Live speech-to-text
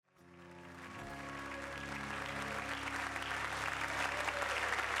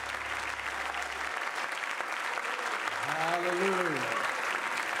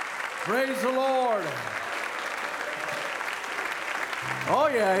Praise the Lord. Oh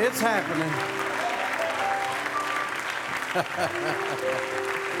yeah, it's happening.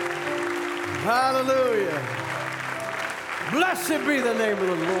 Hallelujah. Blessed be the name of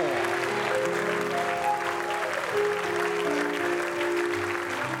the Lord.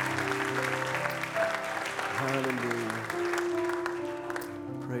 Hallelujah.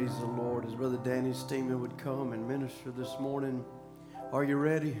 Praise the Lord. As Brother Danny Steeman would come and minister this morning, are you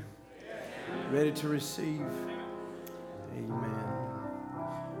ready? Ready to receive? Amen.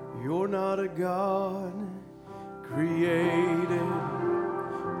 You're not a God created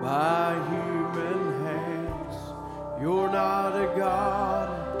by human hands. You're not a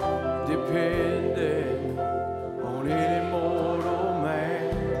God dependent on any mortal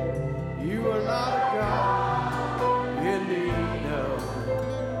man. You are not a God in need of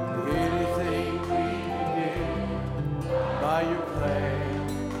anything we can get by your plan.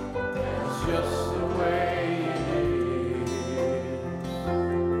 It's just the way it is.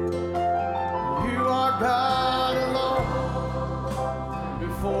 You are God alone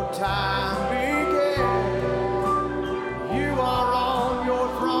before time began. You are on your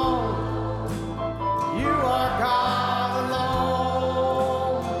throne. You are God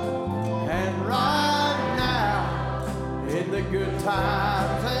alone. And right now, in the good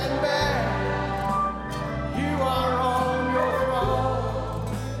times and bad, you are on your throne.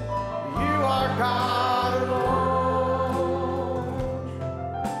 You are God alone.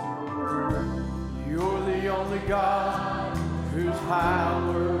 You're the only God whose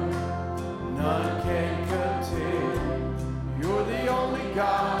power none can contend. You're the only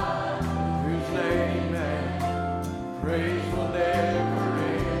God whose name and praise will never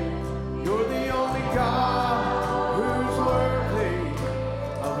end. You're the only God who's worthy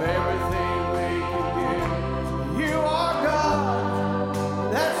of everything we can give. You are God.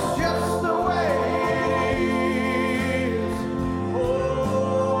 That's just the way it is.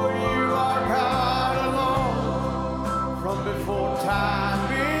 Oh, you are God alone from before time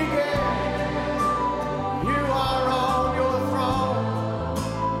began. You are on your throne.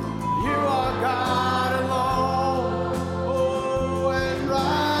 You are God alone. Oh, and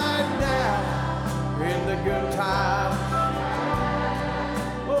right now, in the good times,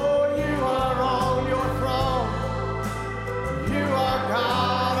 oh, you are on your throne. You are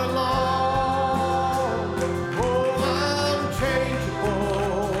God alone. Oh, unchangeable,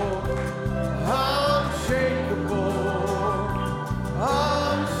 unshakable,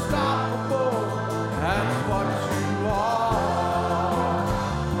 unstoppable. That's what you are.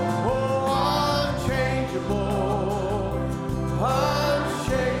 Oh, unchangeable,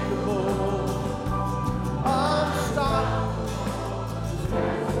 unshakable, unstoppable.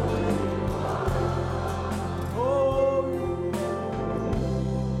 Oh,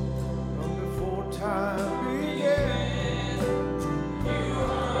 from before time began. You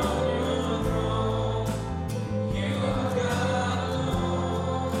are on your throne. You are God alone.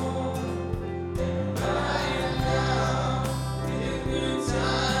 Right now, in good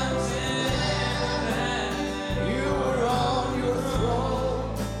times and bad, you are on your throne.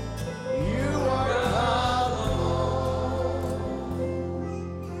 You are God alone.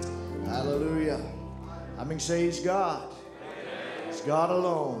 Hallelujah. I mean, say he's God. He's God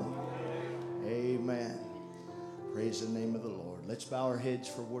alone. Amen. Praise the name of the Lord. Let's bow our heads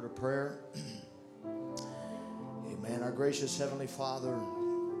for a word of prayer. Amen. Our gracious Heavenly Father,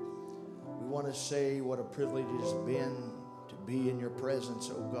 we want to say what a privilege it has been to be in your presence,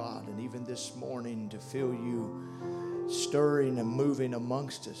 oh God, and even this morning to feel you stirring and moving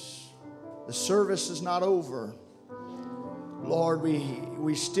amongst us. The service is not over. Lord,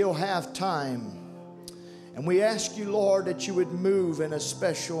 we still have time. And we ask you, Lord, that you would move in a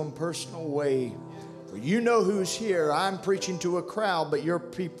special and personal way. For you know who's here. I'm preaching to a crowd, but you're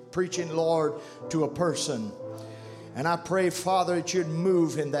preaching, Lord, to a person. And I pray, Father, that you'd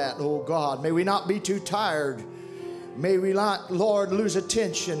move in that, oh God. May we not be too tired. May we not, Lord, lose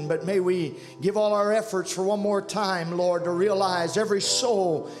attention, but may we give all our efforts for one more time, Lord, to realize every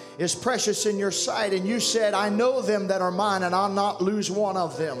soul is precious in your sight. And you said, I know them that are mine, and I'll not lose one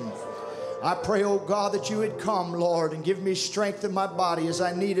of them. I pray, oh God, that you would come, Lord, and give me strength in my body as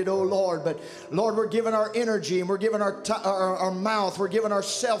I need it, oh Lord. But Lord, we're giving our energy and we're giving our mouth, we're giving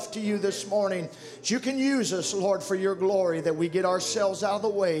ourselves to you this morning. That you can use us, Lord, for your glory, that we get ourselves out of the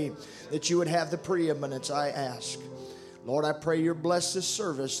way, that you would have the preeminence, I ask. Lord, I pray you bless this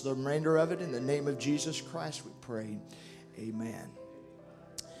service, the remainder of it, in the name of Jesus Christ we pray. Amen.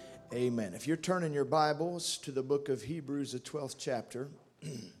 Amen. If you're turning your Bibles to the book of Hebrews, the 12th chapter.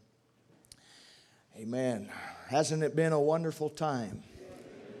 Amen. Hasn't it been a wonderful time?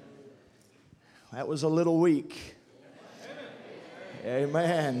 that was a little weak.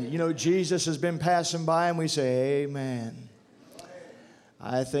 Amen. You know, Jesus has been passing by and we say, amen.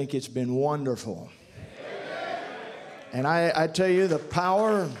 I think it's been wonderful. And I tell you, the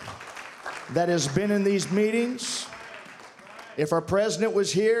power that has been in these meetings, if our president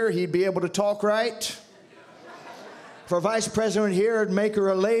was here, he'd be able to talk right. If our vice president here, it'd make her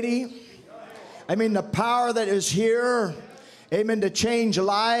a lady. I mean, the power that is here, amen, to change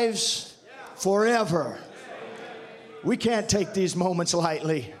lives forever. We can't take these moments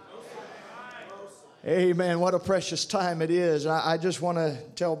lightly. Amen. What a precious time it is. I just want to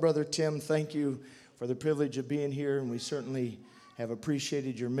tell Brother Tim, thank you for the privilege of being here, and we certainly have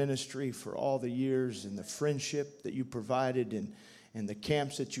appreciated your ministry for all the years and the friendship that you provided and the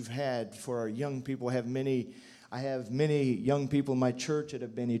camps that you've had for our young people. I have many young people in my church that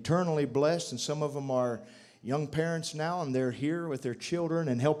have been eternally blessed, and some of them are young parents now, and they're here with their children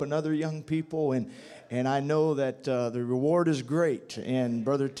and helping other young people, and I know that the reward is great. And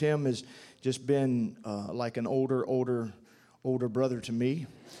Brother Tim has just been like an older brother to me,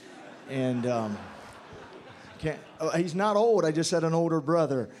 and he's not old. I just said an older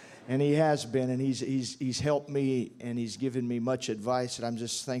brother, and he has been, and he's helped me, and he's given me much advice that I'm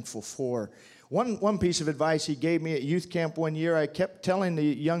just thankful for. One piece of advice he gave me at youth camp one year, I kept telling the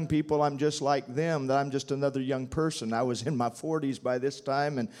young people I'm just like them, that I'm just another young person. I was in my 40s by this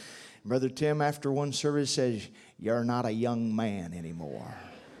time, and Brother Tim, after one service, says, "You're not a young man anymore."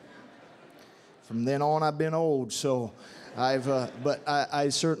 From then on, I've been old, so but I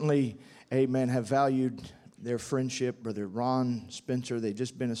certainly, amen, have valued their friendship. Brother Ron Spencer, they've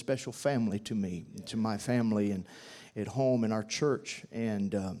just been a special family to me, to my family, and at home in our church.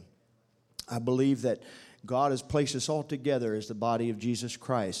 And I believe that God has placed us all together as the body of Jesus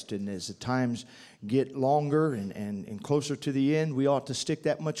Christ. And as the times get longer and closer to the end, we ought to stick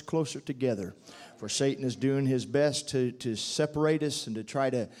that much closer together. For Satan is doing his best to separate us and to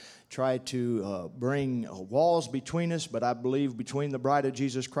try to bring walls between us, but I believe between the bride of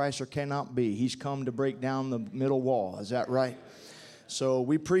Jesus Christ there cannot be. He's come to break down the middle wall. Is that right? So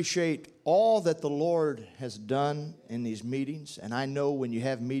we appreciate all that the Lord has done in these meetings, and I know when you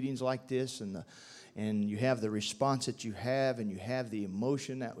have meetings like this and you have the response that you have, and you have the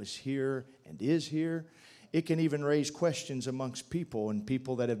emotion that was here and is here, it can even raise questions amongst people and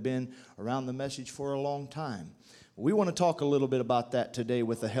people that have been around the message for a long time. We want to talk a little bit about that today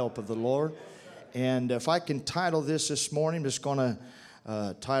with the help of the Lord. And if I can title this morning, I'm just going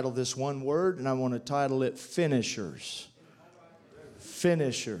to title this one word, and I want to title it Finishers.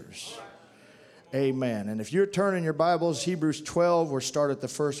 Finishers. Amen. And if you're turning your Bibles, Hebrews 12, we'll start at the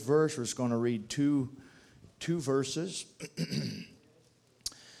first verse. We're just going to read two verses.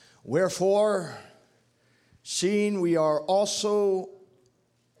 Wherefore, seeing we also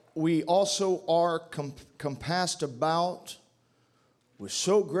are compassed about with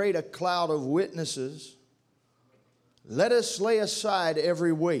so great a cloud of witnesses, let us lay aside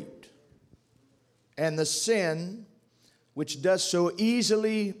every weight and the sin which does so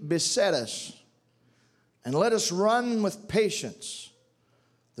easily beset us, and let us run with patience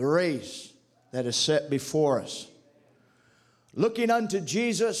the race that is set before us, looking unto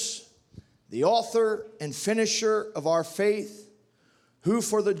Jesus, the author and finisher of our faith, who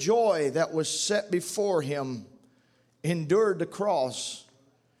for the joy that was set before him endured the cross,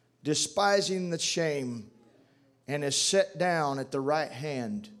 despising the shame, and is set down at the right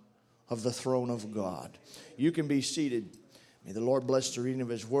hand of the throne of God. You can be seated. May the Lord bless the reading of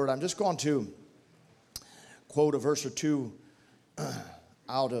his word. I'm just going to quote a verse or two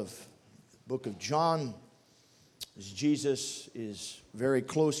out of the book of John, as Jesus is very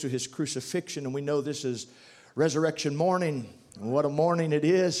close to his crucifixion, and we know this is resurrection morning. And what a morning it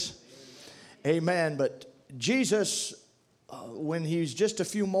is. Amen. But Jesus, when he's just a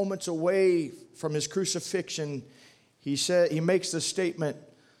few moments away from his crucifixion, he makes the statement,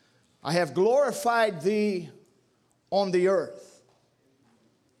 I have glorified thee on the earth.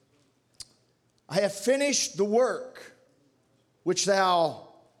 I have finished the work which thou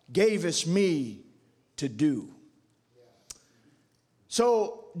gavest me to do.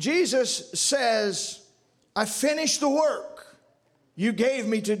 So Jesus says, I finished the work you gave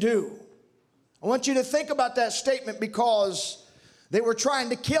me to do. I want you to think about that statement, because they were trying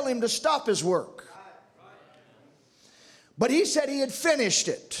to kill him to stop his work. But he said he had finished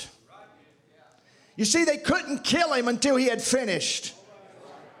it. You see, they couldn't kill him until he had finished.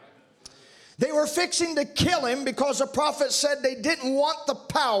 They were fixing to kill him because the prophet said they didn't want the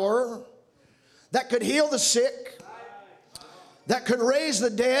power that could heal the sick, that could raise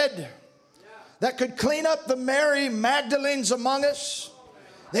the dead, that could clean up the Mary Magdalenes among us,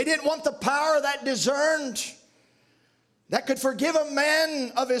 They didn't want the power that discerned, that could forgive a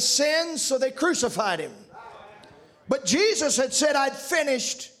man of his sins, so they crucified him. But Jesus had said, I'd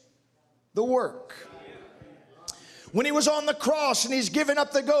finished the work. When he was on the cross and he's giving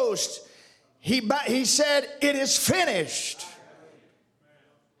up the ghost, he said, it is finished.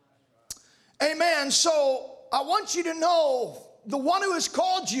 Amen. So I want you to know the one who has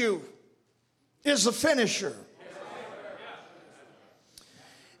called you is the finisher.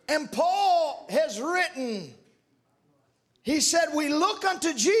 And Paul has written, he said, we look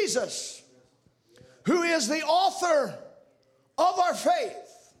unto Jesus, who is the author of our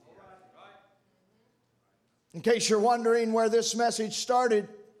faith. In case you're wondering where this message started,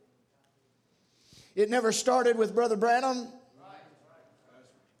 it never started with Brother Branham.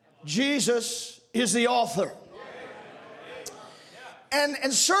 Jesus is the author.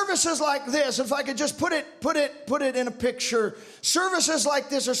 And services like this, if I could just put it in a picture, services like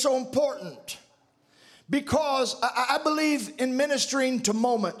this are so important because I believe in ministering to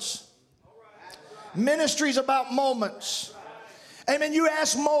moments. Ministry is about moments. Amen. You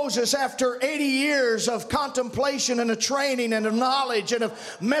ask Moses after 80 years of contemplation and of training and of knowledge and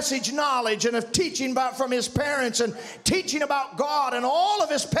of message knowledge and of teaching about from his parents and teaching about God and all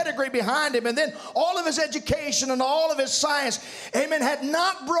of his pedigree behind him and then all of his education and all of his science, amen, had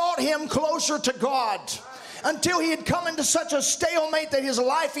not brought him closer to God until he had come into such a stalemate that his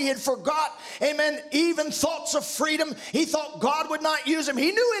life he had forgot, amen, even thoughts of freedom. He thought God would not use him.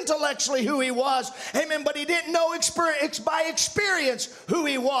 He knew intellectually who he was, amen, but he didn't know by experience who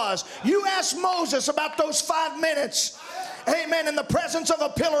he was. You ask Moses about those 5 minutes, amen, in the presence of a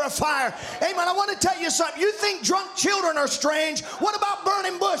pillar of fire. Amen. I want to tell you something. You think drunk children are strange. What about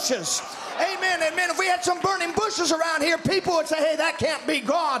burning bushes? Amen, amen. If we had some burning bushes around here, people would say, hey, that can't be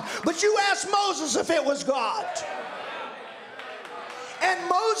God. But you ask Moses if it was God. And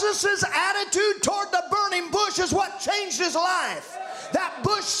Moses' attitude toward the burning bush is what changed his life. That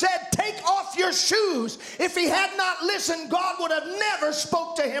bush said, take off your shoes. If he had not listened, God would have never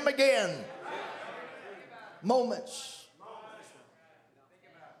spoke to him again. Moments.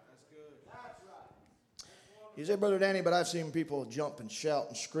 You say, Brother Danny, but I've seen people jump and shout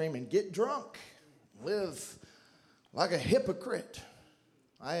and scream and get drunk, live like a hypocrite.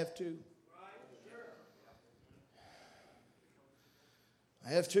 I have too. I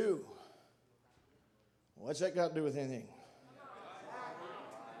have too. What's that got to do with anything?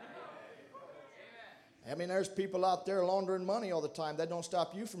 I mean, there's people out there laundering money all the time. That don't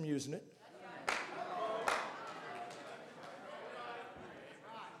stop you from using it.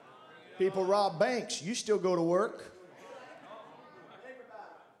 People rob banks. You still go to work.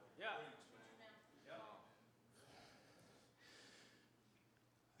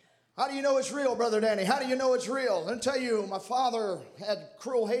 How do you know it's real, Brother Danny? How do you know it's real? Let me tell you, my father had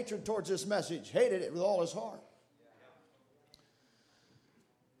cruel hatred towards this message. Hated it with all his heart.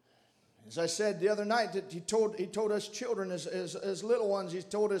 As I said the other night, that he told us children as little ones, he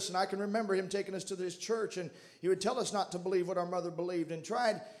told us, and I can remember him taking us to this church, and he would tell us not to believe what our mother believed, and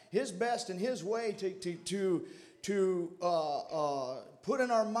tried his best in his way to put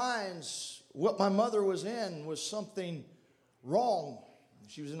in our minds what my mother was in was something wrong.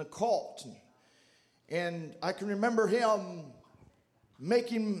 She was in a cult. And I can remember him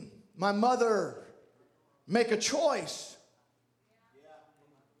making my mother make a choice.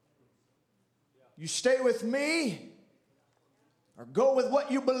 You stay with me or go with what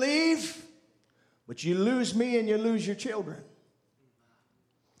you believe, but you lose me and you lose your children.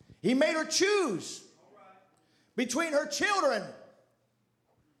 He made her choose between her children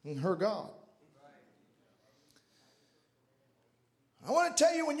and her God. I want to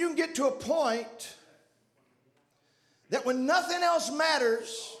tell you, when you can get to a point that when nothing else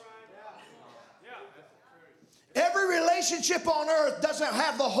matters, every relationship on earth doesn't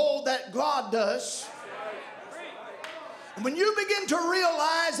have the hold that God does. And when you begin to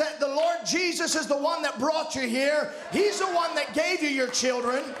realize that the Lord Jesus is the one that brought you here, He's the one that gave you your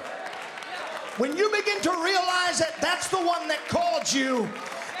children. When you begin to realize that that's the one that called you,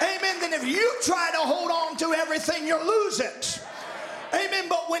 amen, then if you try to hold on to everything, you'll lose it. Amen.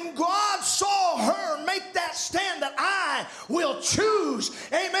 But when God saw her make that stand that I will choose,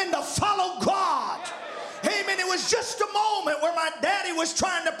 amen, to follow God. Amen. It was just a moment where my daddy was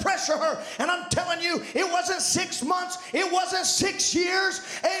trying to pressure her. And I'm telling you, it wasn't 6 months. It wasn't 6 years.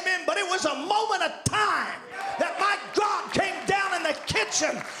 Amen. But it was a moment of time that my God came down in the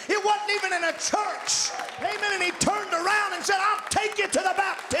kitchen. It wasn't even in a church. Amen. And He turned around and said, I'll take you to the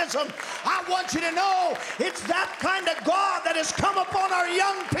baptism. I want you to know it's that kind of God that has come upon our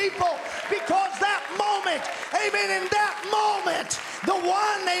young people, because that moment, amen, in that moment, the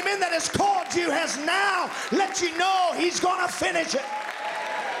one, that has called you has now let you know He's going to finish it.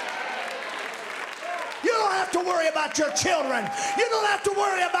 You don't have to worry about your children. You don't have to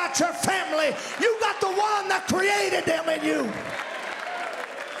worry about your family. You got the one that created them in you.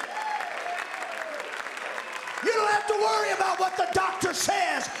 You don't have to worry about what the doctor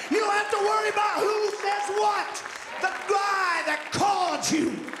says. You don't have to worry about who says what. The guy that called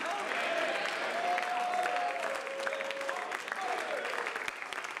you.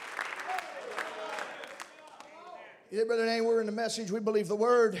 Yeah, Brother Name, we're in the message. We believe the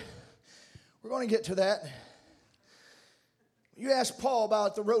word. We're going to get to that. You asked Paul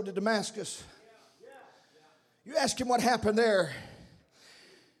about the road to Damascus. You asked him what happened there.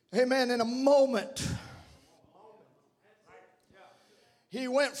 Amen. In a moment, he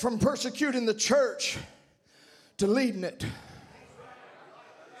went from persecuting the church to leading it.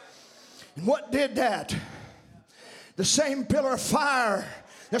 And what did that? The same pillar of fire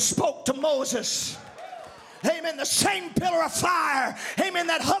that spoke to Moses. Amen. The same pillar of fire, amen,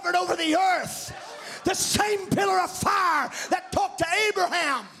 that hovered over the earth. The same pillar of fire that talked to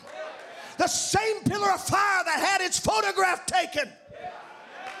Abraham. The same pillar of fire that had its photograph taken.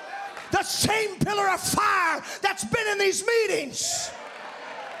 The same pillar of fire that's been in these meetings.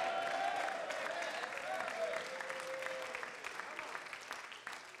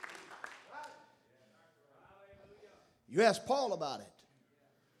 You asked Paul about it.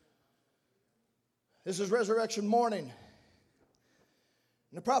 This is resurrection morning. And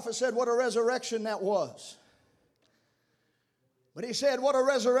the prophet said what a resurrection that was. But he said what a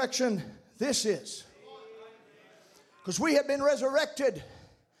resurrection this is. Because we have been resurrected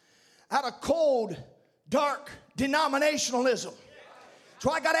out of cold, dark denominationalism. So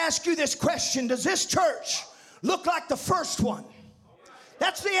I got to ask you this question. Does this church look like the first one?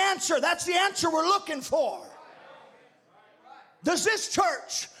 That's the answer. That's the answer we're looking for. Does this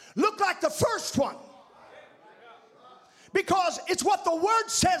church look like the first one? Because it's what the word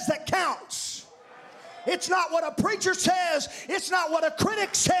says that counts. It's not what a preacher says. It's not what a critic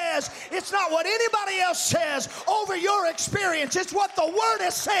says. It's not what anybody else says over your experience. It's what the word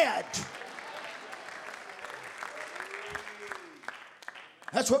has said.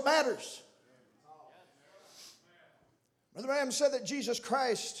 That's what matters. Brother Branham said that Jesus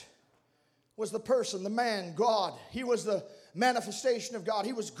Christ was the person, the man, God. He was the manifestation of God.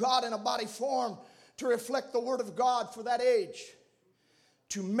 He was God in a body form to reflect the word of God for that age.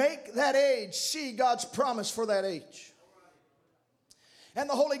 To make that age see God's promise for that age. And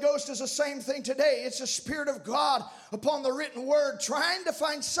the Holy Ghost is the same thing today. It's the Spirit of God upon the written word trying to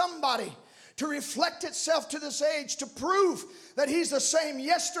find somebody to reflect itself to this age to prove that He's the same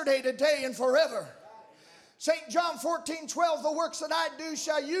yesterday, today, and forever. St. John 14:12, the works that I do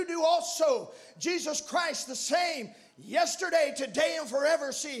shall you do also. Jesus Christ the same yesterday, today, and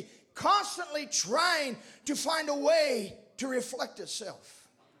forever. See, constantly trying to find a way to reflect itself.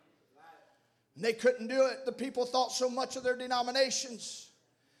 And they couldn't do it. The people thought so much of their denominations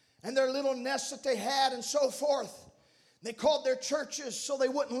and their little nests that they had and so forth. They called their churches so they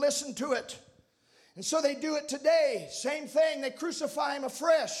wouldn't listen to it. And so they do it today. Same thing. They crucify Him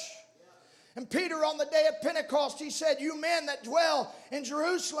afresh. And Peter on the day of Pentecost, he said, you men that dwell in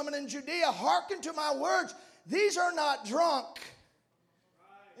Jerusalem and in Judea, hearken to my words. These are not drunk,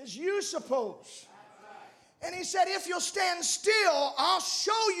 as you suppose. And he said, if you'll stand still, I'll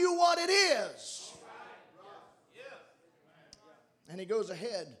show you what it is. And he goes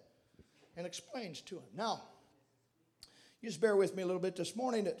ahead and explains to him. Now, you just bear with me a little bit this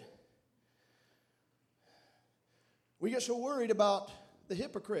morning that we get so worried about the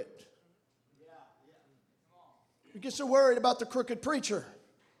hypocrite. We get so worried about the crooked preacher.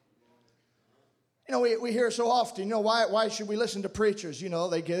 You know, we hear so often, you know, why should we listen to preachers? You know,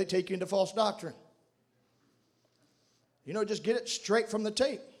 they take you into false doctrine. You know, just get it straight from the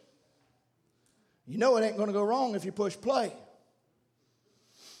tape. You know it ain't going to go wrong if you push play.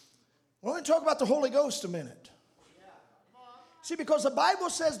 We're going to talk about the Holy Ghost a minute. See, because the Bible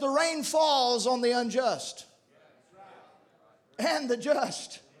says the rain falls on the unjust and the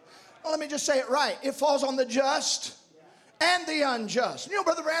just. Well, let me just say it right. It falls on the just and the unjust. You know,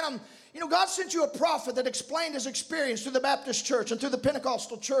 Brother Branham, you know, God sent you a prophet that explained his experience through the Baptist church and through the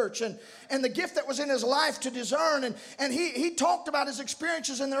Pentecostal church and the gift that was in his life to discern. And he talked about his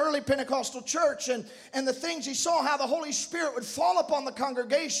experiences in the early Pentecostal church and the things he saw, how the Holy Spirit would fall upon the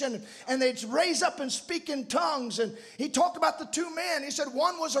congregation and they'd raise up and speak in tongues. And he talked about the two men. He said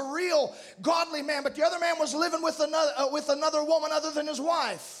one was a real godly man, but the other man was living with another woman other than his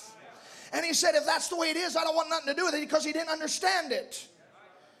wife. And he said, if that's the way it is, I don't want nothing to do with it, because he didn't understand it.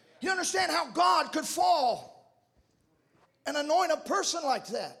 You understand how God could fall and anoint a person like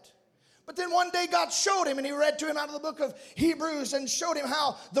that? But then one day God showed him, and he read to him out of the book of Hebrews and showed him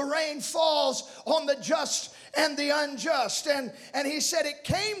how the rain falls on the just and the unjust. And he said, it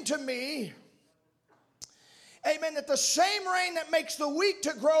came to me, amen, that the same rain that makes the wheat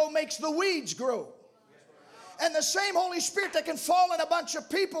to grow makes the weeds grow. And the same Holy Spirit that can fall in a bunch of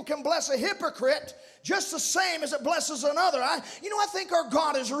people can bless a hypocrite just the same as it blesses another. I think our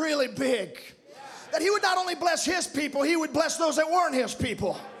God is really big. That he would not only bless his people, he would bless those that weren't his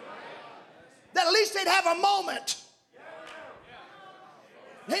people. That at least they'd have a moment.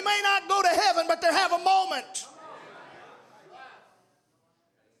 They may not go to heaven, but they'll have a moment.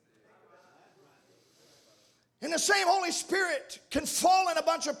 And the same Holy Spirit can fall in a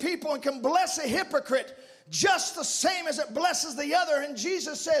bunch of people and can bless a hypocrite just the same as it blesses the other. And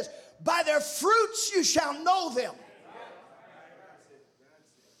Jesus says, by their fruits you shall know them.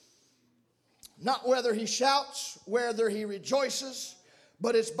 Not whether he shouts, whether he rejoices,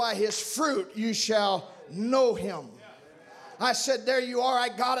 but it's by his fruit you shall know him. I said, there you are, I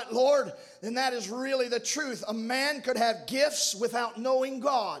got it, Lord. And that is really the truth. A man could have gifts without knowing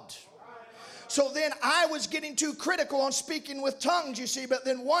God. So then I was getting too critical on speaking with tongues, you see, but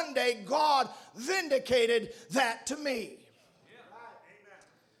then one day God vindicated that to me.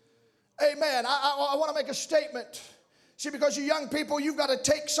 Amen. I want to make a statement. See, because you young people, you've got to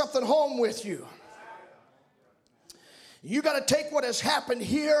take something home with you. You got to take what has happened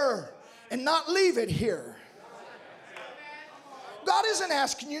here and not leave it here. God isn't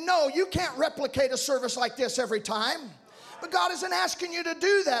asking you, no, you can't replicate a service like this every time. But God isn't asking you to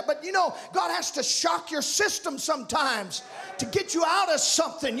do that. But you know, God has to shock your system sometimes to get you out of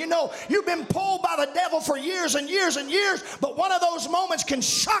something. You know, you've been pulled by the devil for years and years and years, but one of those moments can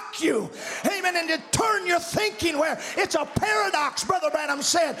shock you. Amen. And to turn your thinking where it's a paradox, Brother Branham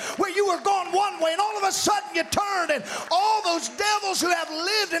said, where you were going one way and all of a sudden you turned, and all those devils who have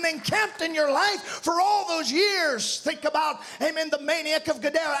lived and encamped in your life for all those years. Think about, amen, the maniac of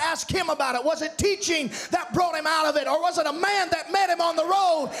Gadara. Ask him about it. Was it teaching that brought him out of it, or was it a man that met him on the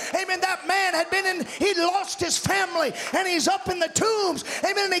road? Amen. That man had been in, he'd lost his family and he's up in the tombs.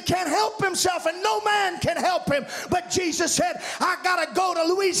 Amen. And he can't help himself and no man can help him. But Jesus said, I got to go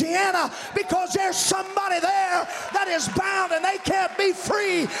to Louisiana because there's somebody there that is bound and they can't be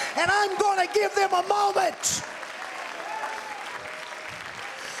free. And I'm going to give them a moment.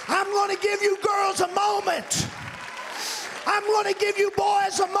 I'm going to give you girls a moment. I'm going to give you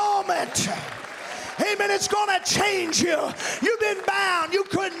boys a moment. Amen. It's going to change you. You've been bound. You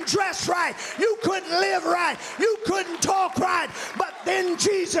couldn't dress right. You couldn't live right. You couldn't talk right. But then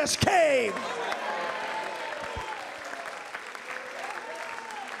Jesus came.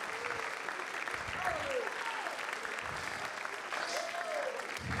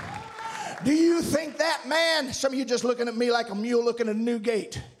 Do you think that man, some of you just looking at me like a mule looking at a new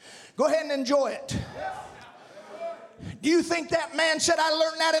gate. Go ahead and enjoy it. Do you think that man said, I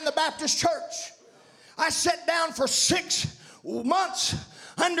learned that in the Baptist church? I sat down for 6 months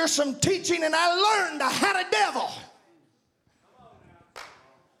under some teaching and I learned I had a devil.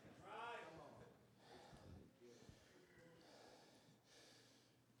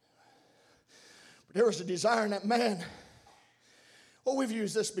 But there was a desire in that man. Oh, we've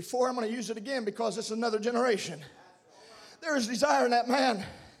used this before. I'm going to use it again because it's another generation. There was desire in that man.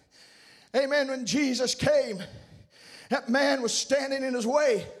 Amen. When Jesus came, that man was standing in his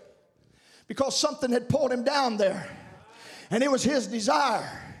way because something had pulled him down there. And it was his desire.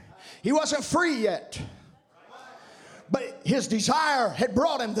 He wasn't free yet. But his desire had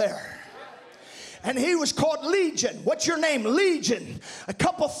brought him there. And he was called Legion. What's your name? Legion. A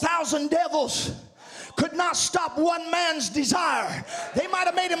couple thousand devils could not stop one man's desire. They might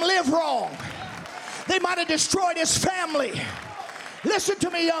have made him live wrong. They might have destroyed his family. Listen to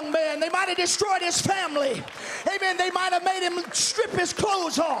me, young man. They might have destroyed his family. Amen. They might have made him strip his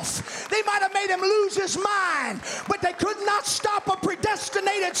clothes off. They might have made him lose his mind. But they could not stop a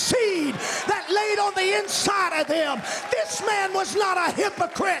predestinated seed that laid on the inside of them. This man was not a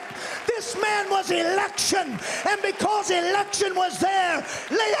hypocrite. This man was election. And because election was there,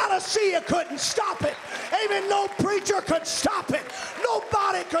 Laodicea couldn't stop it. Amen. No preacher could stop it.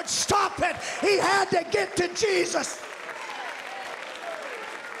 Nobody could stop it. He had to get to Jesus.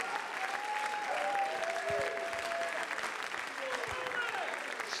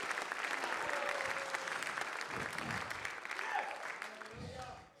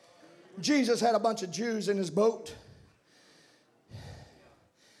 Jesus had a bunch of Jews in his boat.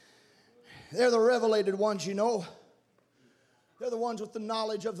 They're the revelated ones, you know. They're the ones with the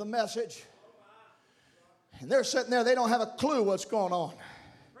knowledge of the message. And they're sitting there, they don't have a clue what's going on.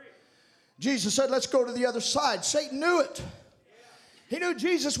 Jesus said, let's go to the other side. Satan knew it. He knew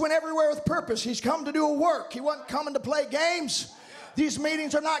Jesus went everywhere with purpose. He's come to do a work. He wasn't coming to play games. These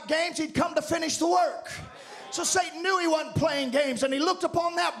meetings are not games. He'd come to finish the work. So Satan knew he wasn't playing games, and he looked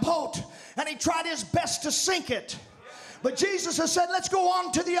upon that boat and he tried his best to sink it. But Jesus has said, let's go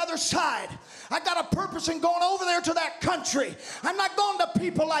on to the other side. I got a purpose in going over there to that country. I'm not going to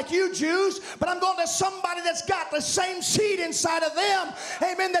people like you Jews, but I'm going to somebody that's got the same seed inside of them,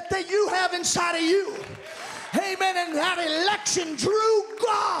 amen, that you have inside of you. Amen. And that election drew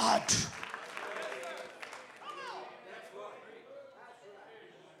God.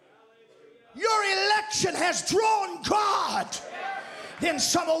 Your election has drawn God. Then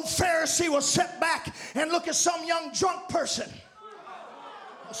some old Pharisee will sit back and look at some young drunk person.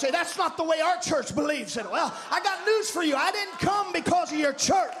 Say, that's not the way our church believes it. Well, I got news for you. I didn't come because of your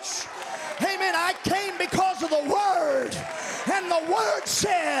church. Amen. I came because of the Word. And the Word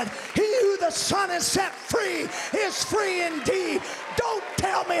said, he who the Son has set free is free indeed. Don't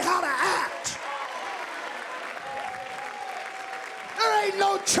tell me how to act. There ain't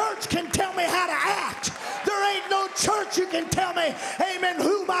no church can tell me how to act. There ain't no church you can tell me, amen,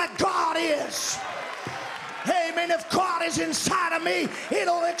 who my God is. Amen. If God is inside of me,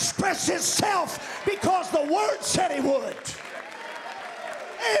 it'll express itself because the Word said He would.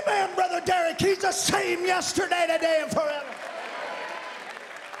 Amen, Brother Derek. He's the same yesterday, today, and forever.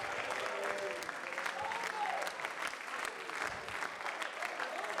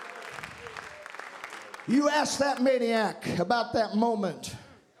 You ask that maniac about that moment.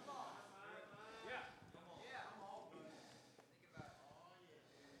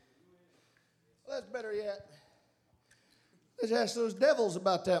 Well, that's better yet. Let's ask those devils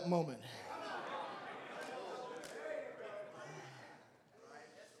about that moment.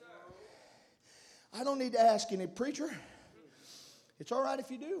 I don't need to ask any preacher. It's all right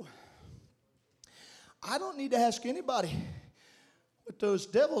if you do. I don't need to ask anybody what those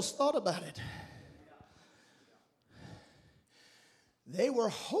devils thought about it. They were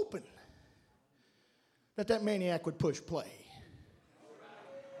hoping that maniac would push play.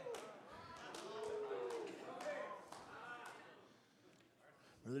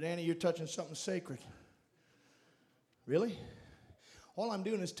 Brother Danny, you're touching something sacred. Really? All I'm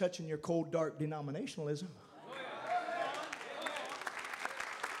doing is touching your cold, dark denominationalism.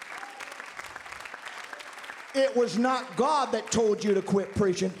 It was not God that told you to quit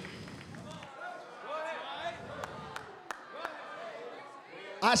preaching.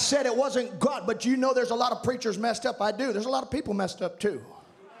 I said it wasn't God, but you know there's a lot of preachers messed up. I do. There's a lot of people messed up too.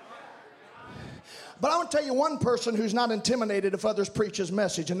 But I want to tell you one person who's not intimidated if others preach his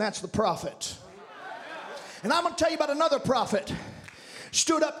message, and that's the prophet. And I'm going to tell you about another prophet.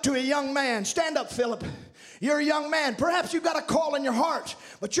 Stood up to a young man. Stand up, Philip. You're a young man. Perhaps you've got a call in your heart,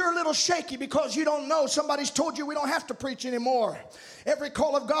 but you're a little shaky because you don't know. Somebody's told you we don't have to preach anymore. Every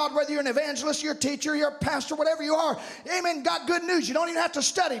call of God, whether you're an evangelist, you're a teacher, you're a pastor, whatever you are, amen, got good news. You don't even have to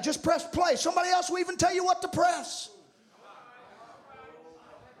study. Just press play. Somebody else will even tell you what to press.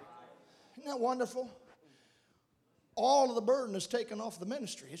 Isn't that wonderful? All of the burden is taken off the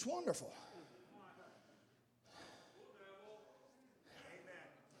ministry. It's wonderful.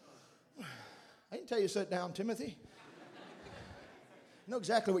 I didn't tell you to sit down, Timothy. You know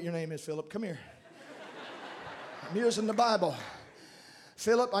exactly what your name is, Philip. Come here. I'm using the Bible.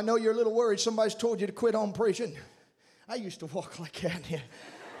 Philip, I know you're a little worried. Somebody's told you to quit on preaching. I used to walk like that.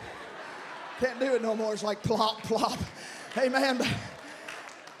 Can't do it no more. It's like plop, plop. Amen.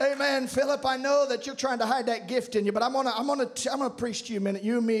 Amen, Philip. I know that you're trying to hide that gift in you, but I'm gonna preach to you a minute.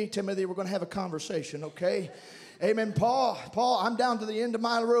 You and me, Timothy, we're gonna have a conversation, okay? Amen. Paul, I'm down to the end of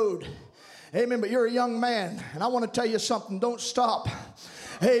my road. Amen, but you're a young man, and I want to tell you something. Don't stop.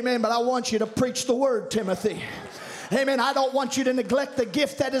 Amen, but I want you to preach the word, Timothy. Amen. I don't want you to neglect the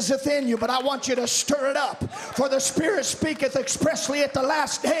gift that is within you, but I want you to stir it up. For the Spirit speaketh expressly at the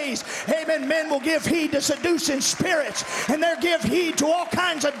last days. Amen. Men will give heed to seducing spirits, and they'll give heed to all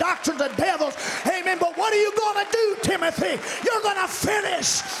kinds of doctrines of devils. Amen. But what are you going to do, Timothy? You're going to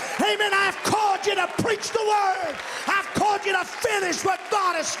finish. Amen. I've called you to preach the word. I've called you to finish what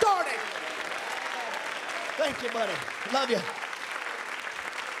God has started. Thank you, buddy. Love you.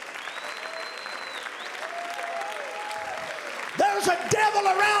 There's a devil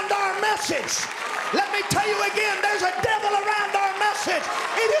around our message. Let me tell you again, there's a devil around our message.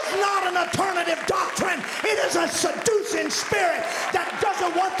 It is not an alternative doctrine. It is a seducing spirit that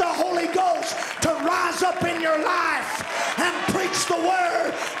doesn't want the Holy Ghost to rise up in your life and preach the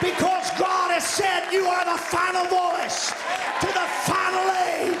word, because God has said you are the final voice to the final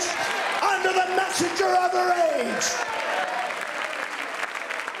age under the messenger of the age.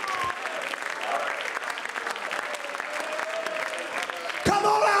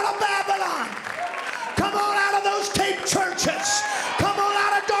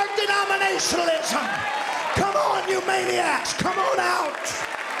 sensationalism. Come on, you maniacs. Come on out.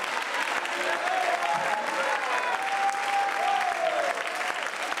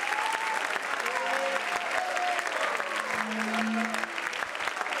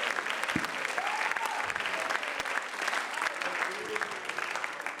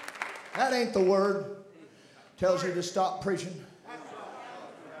 That ain't the word. Tells you to stop preaching.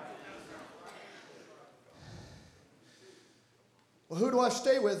 Well, who do I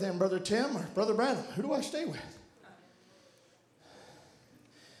stay with then, Brother Tim or Brother Branham? Who do I stay with?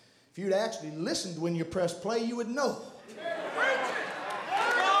 If you'd actually listened when you pressed play, you would know.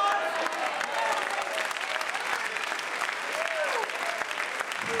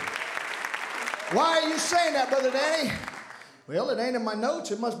 Why are you saying that, Brother Danny? Well, it ain't in my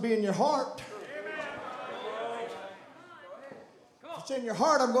notes. It must be in your heart. If it's in your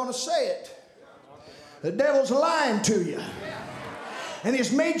heart, I'm going to say it. The devil's lying to you. And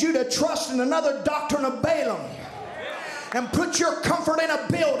he's made you to trust in another doctrine of Balaam. And put your comfort in a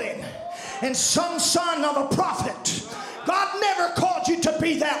building. And some son of a prophet. God never called you to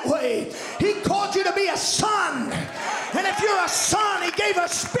be that way. He called you to be a son. And if you're a son, he gave a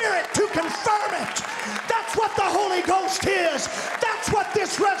spirit to confirm it. That's what the Holy Ghost is. That's what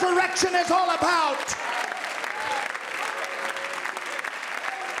this resurrection is all about.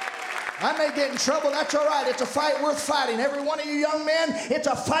 I may get in trouble. That's all right. It's a fight worth fighting. Every one of you young men, it's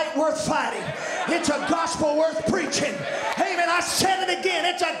a fight worth fighting. It's a gospel worth preaching. Amen. I said it again.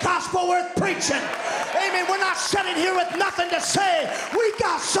 It's a gospel worth preaching. Amen. We're not sitting here with nothing to say. We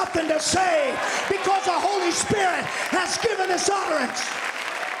got something to say because the Holy Spirit has given us utterance.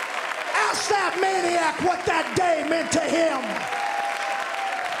 Ask that maniac what that day meant to him.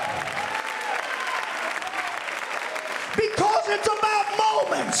 Because it's about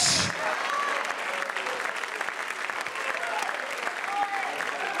moments.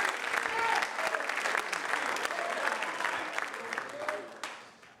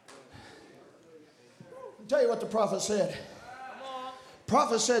 I'll tell you what the prophet said.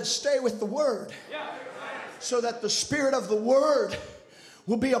 Prophet said, stay with the word so that the spirit of the word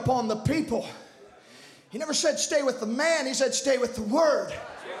will be upon the people. He never said stay with the man. He said stay with the word,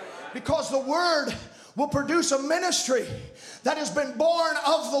 because the word will produce a ministry that has been born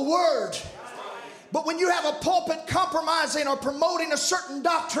of the word. But when you have a pulpit compromising or promoting a certain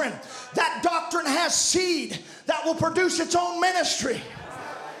doctrine, that doctrine has seed that will produce its own ministry.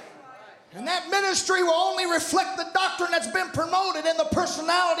 And that ministry will only reflect the doctrine that's been promoted and the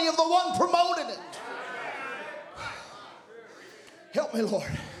personality of the one promoted it. Help me, Lord.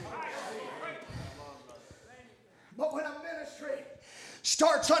 But when a ministry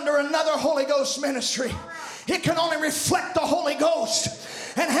starts under another Holy Ghost ministry, it can only reflect the Holy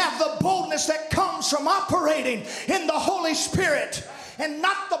Ghost and have the boldness that comes from operating in the Holy Spirit and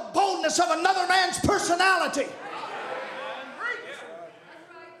not the boldness of another man's personality.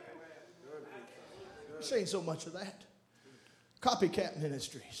 There ain't so much of that. Copycat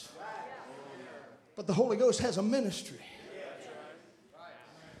ministries. But the Holy Ghost has a ministry.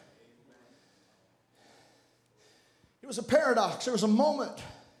 It was a paradox. There was a moment. There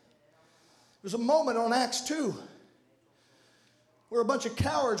was a moment on Acts 2 where a bunch of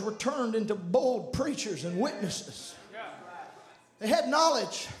cowards were turned into bold preachers and witnesses. They had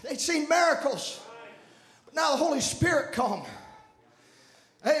knowledge. They'd seen miracles. But now the Holy Spirit come.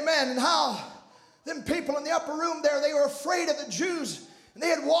 Amen. And how them people in the upper room there, they were afraid of the Jews. And they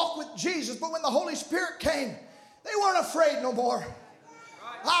had walked with Jesus. But when the Holy Spirit came, they weren't afraid no more.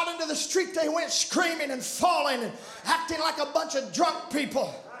 Out into the street they went, screaming and falling and acting like a bunch of drunk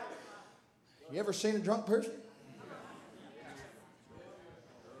people. You ever seen a drunk person?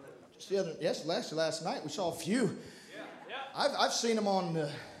 Just last night we saw a few. I've seen them on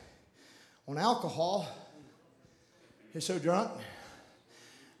alcohol. They're so drunk.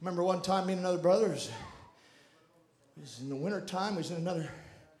 Remember one time me and another brother, it was in the winter time, we was in another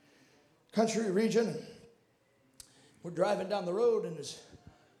country region. And we're driving down the road and there's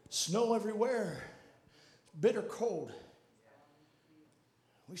snow everywhere. It's bitter cold.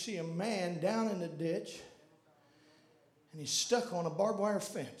 We see a man down in the ditch and he's stuck on a barbed wire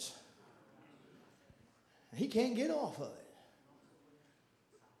fence. And he can't get off of it.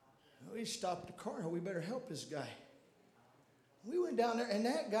 We stopped the car. We better help this guy. We went down there, and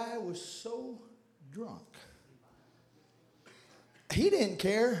that guy was so drunk. He didn't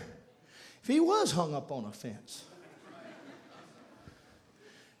care if he was hung up on a fence.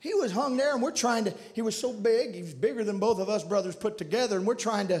 He was hung there, and he was so big, he was bigger than both of us brothers put together, and we're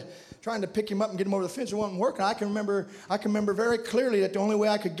trying to pick him up and get him over the fence. It wasn't working. I can remember very clearly that the only way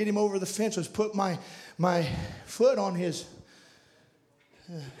I could get him over the fence was put my foot on his...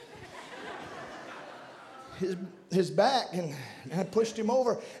 his back, and I pushed him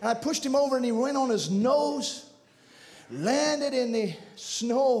over. And I pushed him over, and he went on his nose, landed in the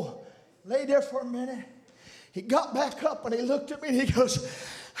snow, lay there for a minute. He got back up, and he looked at me, and he goes,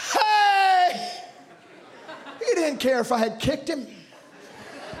 "Hey!" He didn't care if I had kicked him.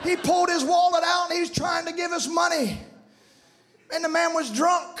 He pulled his wallet out, and he's trying to give us money. And the man was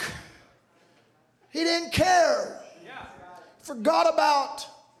drunk. He didn't care. Forgot about.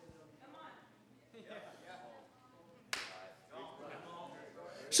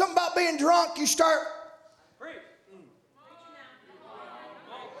 Something about being drunk, you start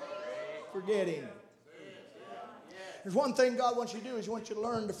forgetting. There's one thing God wants you to do, is He wants you to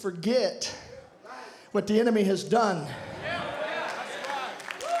learn to forget what the enemy has done,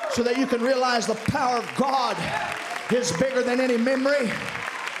 so that you can realize the power of God is bigger than any memory,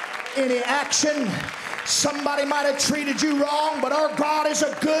 any action. Somebody might have treated you wrong, but our God is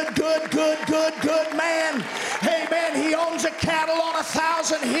a good man. Amen. He owns a cattle on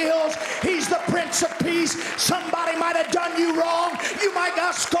 1,000 hills. He's the Prince of Peace. Somebody might have done you wrong. You might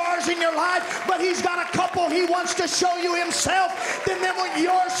got scars in your life, but He's got a couple He wants to show you Himself. Then with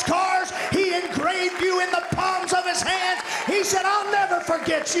your scars, He engraved you in the palms of His hands. He said, "I'll never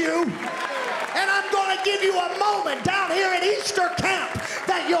forget you. And I'm going to give you a moment down here at Easter camp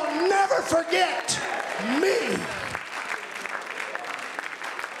that you'll never forget me."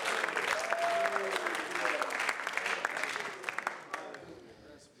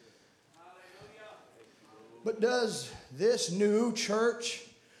 But does this new church,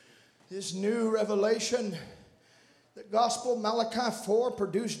 this new revelation, the gospel, Malachi 4,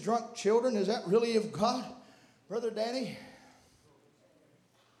 produce drunk children? Is that really of God? Brother Danny?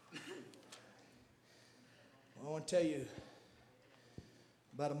 I want to tell you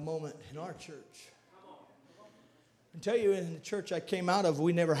about a moment in our church. I can tell you, in the church I came out of,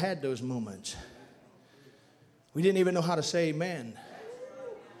 we never had those moments. We didn't even know how to say amen.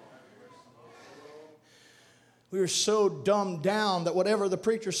 We were so dumbed down that whatever the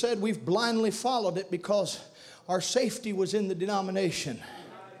preacher said, we've blindly followed it because our safety was in the denomination.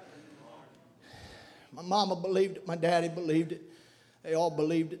 My mama believed it. My daddy believed it. They all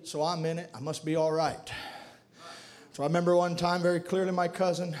believed it. So I'm in it. I must be all right. So I remember one time very clearly, my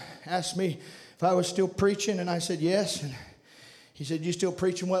cousin asked me if I was still preaching, and I said yes. And he said, "You still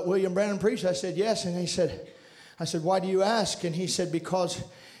preaching what William Branham preached?" I said yes. And I said, "Why do you ask?" And he said, "Because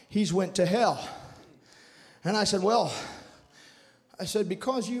he's went to hell." And I said,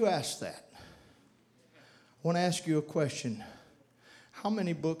 "Because you asked that, I want to ask you a question. How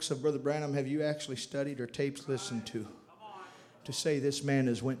many books of Brother Branham have you actually studied or tapes listened to say this man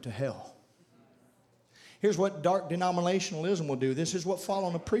has went to hell?" Here's what dark denominationalism will do. This is what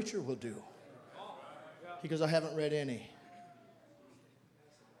following a preacher will do. Because I haven't read any.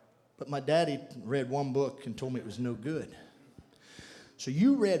 But my daddy read one book and told me it was no good. So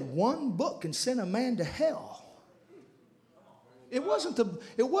you read one book and sent a man to hell. It wasn't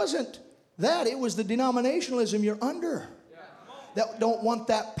that. It was the denominationalism you're under that don't want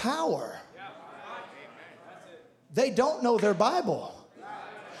that power. They don't know their Bible.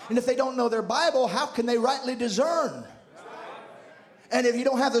 And if they don't know their Bible, how can they rightly discern? And if you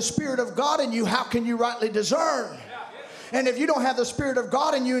don't have the Spirit of God in you, how can you rightly discern? And if you don't have the Spirit of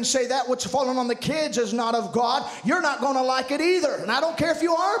God in you and say that what's falling on the kids is not of God, you're not going to like it either. And I don't care if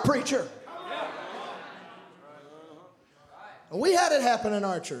you are a preacher. We had it happen in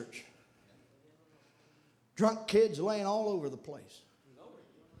our church. Drunk kids laying all over the place.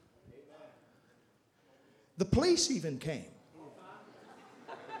 The police even came.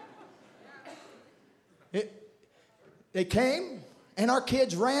 They came, and our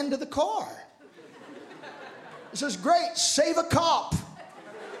kids ran to the car. This is great. Save a cop.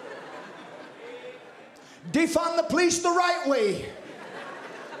 Defund the police the right way.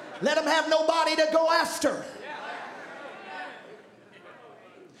 Let them have nobody to go after.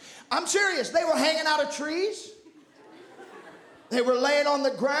 I'm serious. They were hanging out of trees. They were laying on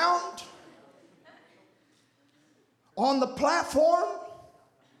the ground, on the platform.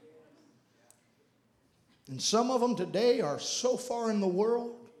 And some of them today are so far in the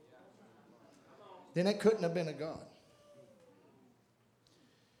world, then it couldn't have been a God.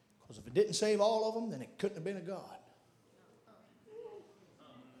 Because if it didn't save all of them, then it couldn't have been a God.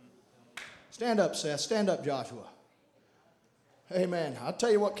 Stand up, Seth. Stand up, Joshua. Amen. I'll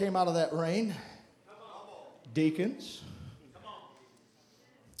tell you what came out of that rain. Deacons,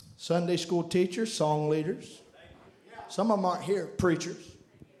 Sunday school teachers, song leaders. Some of them aren't here, preachers.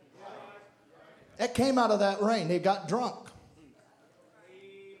 That came out of that rain. They got drunk.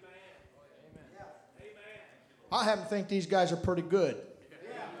 I happen to think these guys are pretty good.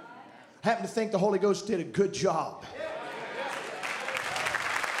 I happen to think the Holy Ghost did a good job.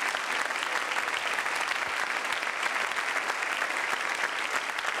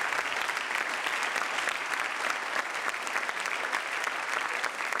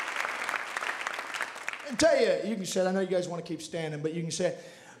 And tell you, you can say it. I know you guys want to keep standing, but you can say it.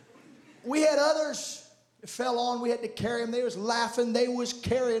 We had others that fell on. We had to carry them. They was laughing. They was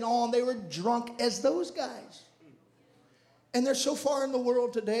carrying on. They were drunk as those guys. And they're so far in the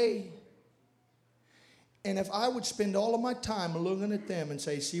world today. And if I would spend all of my time looking at them and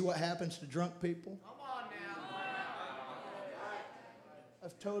say, see what happens to drunk people? Come on now.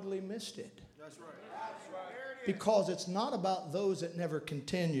 I've totally missed it. That's right. Because it's not about those that never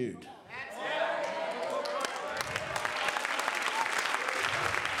continued.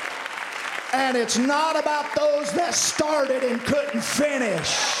 And it's not about those that started and couldn't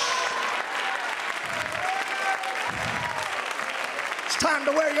finish. It's time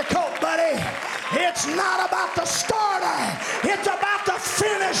to wear your coat, buddy. It's not about the starter. It's about the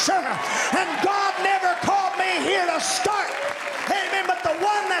finisher. And God never called me here to start. Amen. But the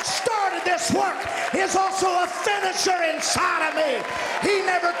one that started this work is also a finisher inside of me. He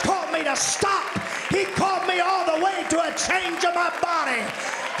never called me to stop. He called me all the way to a change of my body.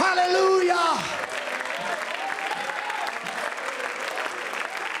 Hallelujah.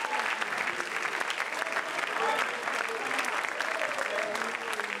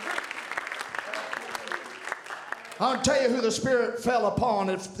 I'll tell you who the Spirit fell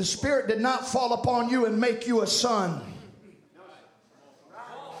upon. If the Spirit did not fall upon you and make you a son,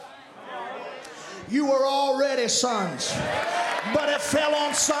 you were already sons. But it fell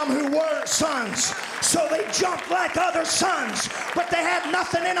on some who weren't sons. So they jumped like other sons, but they had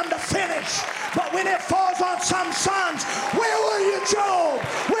nothing in them to finish. But when it falls on some sons, where were you, Job?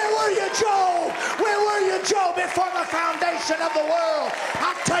 Where were you, Job? Where were you, Job, before the foundation of the world?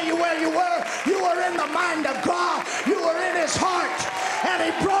 I'll tell you where you were. You were in the mind of God. You were in His heart. And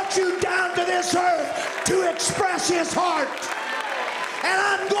He brought you down to this earth to express His heart. And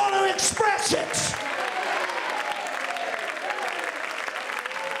I'm going to express it.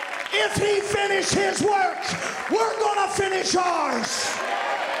 If He finished His work, we're going to finish ours.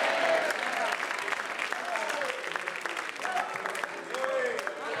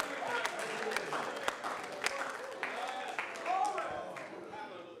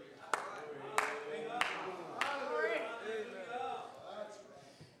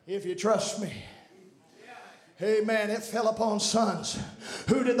 If you trust me. Amen. It fell upon sons.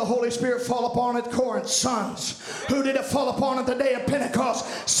 Who did the Holy Spirit fall upon at Corinth? Sons. Who did it fall upon at the day of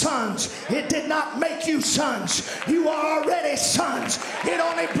Pentecost? Sons. It did not make you sons. You are already sons. It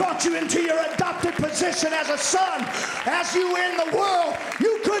only brought you into your adopted position as a son. As you were in the world,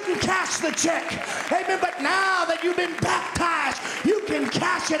 you couldn't cash the check. Amen. But now that you've been baptized, you can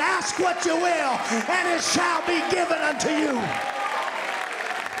cash it. Ask what you will, and it shall be given unto you.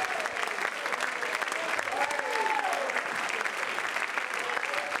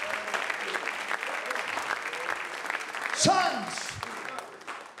 Sons.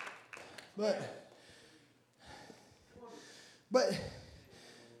 But,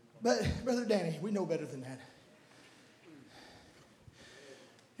 Brother Danny, we know better than that.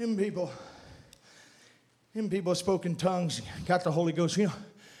 Them people spoke in tongues, got the Holy Ghost. You know,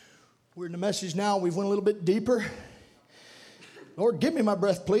 we're in the message now. We've went a little bit deeper. Lord, give me my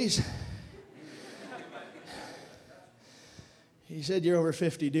breath, please. He said, you're over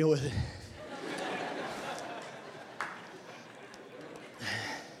 50, deal with it.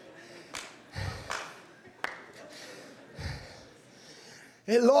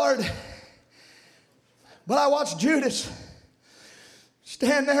 Hey, Lord, but I watched Judas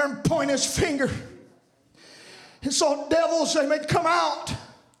stand there and point his finger and saw devils, they may come out.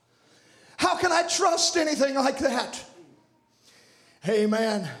 How can I trust anything like that?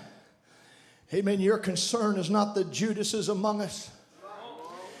 Amen. Amen. Your concern is not the Judases among us.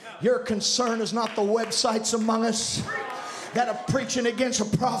 Your concern is not the websites among us that are preaching against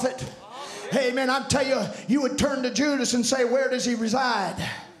a prophet. Amen. I tell you, you would turn to Judas and say, where does he reside?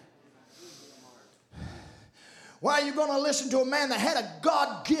 Why are you going to listen to a man that had a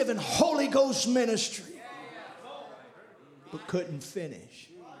God-given Holy Ghost ministry but couldn't finish?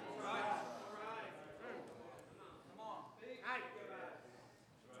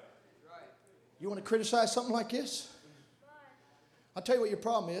 You want to criticize something like this? I'll tell you what your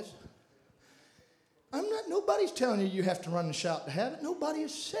problem is. Nobody's telling you you have to run and shout to have it. Nobody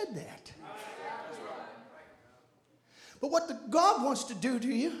has said that. But what God wants to do to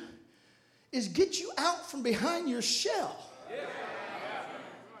you is get you out from behind your shell.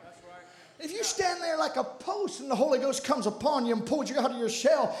 If you stand there like a post and the Holy Ghost comes upon you and pulls you out of your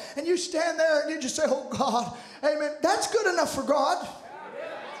shell, and you stand there and you just say, oh God, amen, that's good enough for God.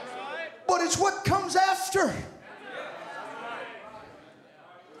 But it's what comes after.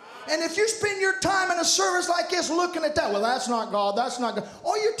 And if you spend your time in a service like this looking at that, well, that's not God, that's not God.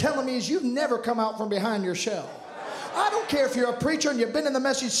 All you're telling me is you've never come out from behind your shell. I don't care if you're a preacher and you've been in the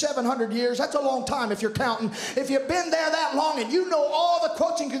message 700 years. That's a long time if you're counting. If you've been there that long and you know all the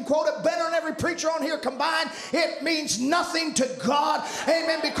quotes and can quote it better than every preacher on here combined, it means nothing to God.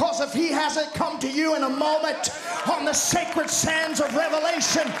 Amen. Because if he hasn't come to you in a moment on the sacred sands of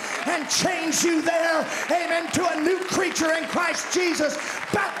revelation and changed you there, amen, to a new creature in Christ Jesus,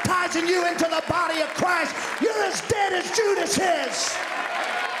 baptizing you into the body of Christ, you're as dead as Judas is.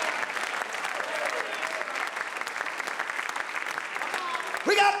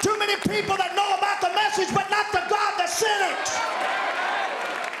 We got too many people that know about the message, but not the God that sent it.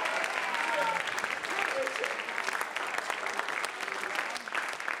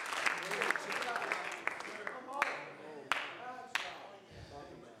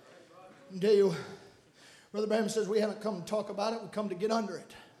 I tell you, Brother Branham says we haven't come to talk about it, we come to get under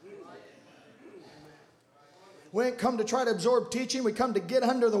it. We ain't come to try to absorb teaching, we come to get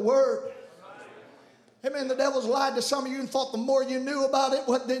under the Word. Amen. The devil's lied to some of you and thought the more you knew about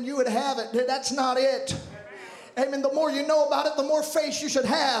it, then you would have it. That's not it. Amen. The more you know about it, the more faith you should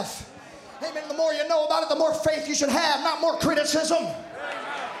have. Amen. The more you know about it, the more faith you should have. Not more criticism.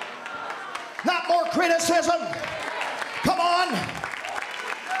 Not more criticism. Come on.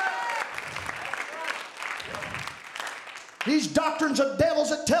 These doctrines of devils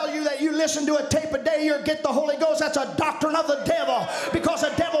that tell you that you listen to a tape a day, you get the Holy Ghost, that's a doctrine of the devil. Because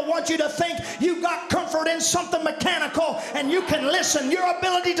the devil wants you to think you got comfort in something mechanical and you can listen. Your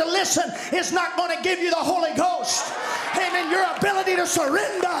ability to listen is not going to give you the Holy Ghost. Amen. Your ability to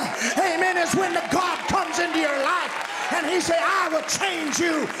surrender, amen, is when the God comes into your life and he say, I will change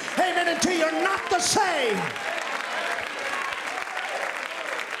you, amen, until you're not the same.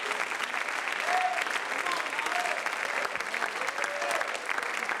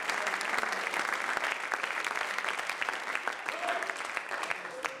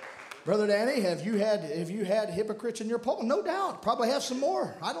 Brother Danny, have you had hypocrites in your poll? No doubt. Probably have some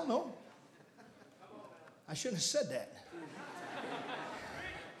more. I don't know. I shouldn't have said that.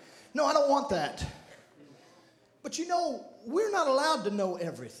 No, I don't want that. But you know, we're not allowed to know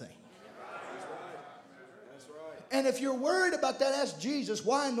everything. That's right. And if you're worried about that, ask Jesus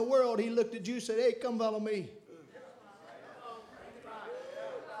why in the world he looked at you and said, hey, come follow me.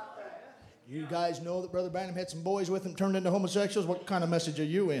 You guys know that Brother Branham had some boys with him turned into homosexuals. What kind of message are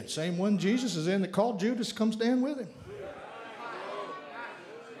you in? Same one Jesus is in that called Judas, come stand with him.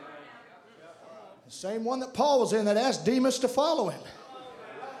 The same one that Paul was in that asked Demas to follow him.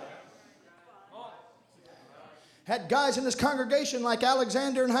 Had guys in this congregation like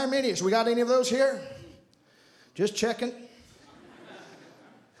Alexander and Hymenaeus. We got any of those here? Just checking.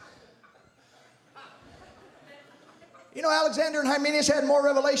 You know, Alexander and Hymenaeus had more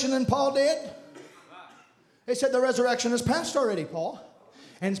revelation than Paul did. They said the resurrection is past already, Paul.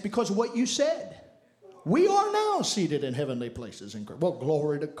 And it's because of what you said. We are now seated in heavenly places. Well,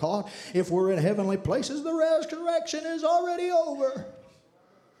 glory to God. If we're in heavenly places, the resurrection is already over.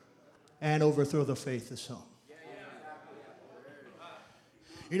 And overthrow the faith of some.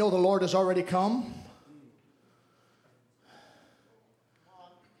 You know the Lord has already come.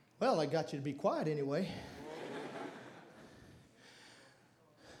 Well, I got you to be quiet anyway.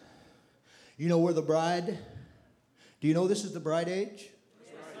 You know we're the bride? Do you know this is the bride age?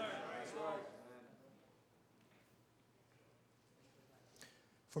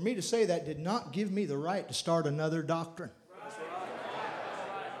 For me to say that did not give me the right to start another doctrine.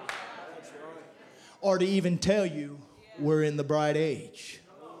 Or to even tell you we're in the bride age.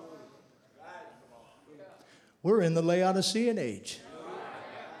 We're in the Laodicean age.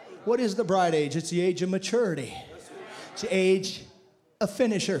 What is the bride age? It's the age of maturity. It's the age of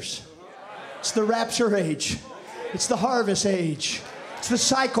finishers. It's the rapture age. It's the harvest age. It's the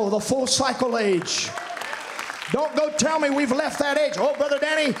cycle, the full cycle age. Don't go tell me we've left that age. Oh, Brother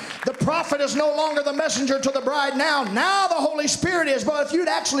Danny, the prophet is no longer the messenger to the bride now. Now the Holy Spirit is. But if you'd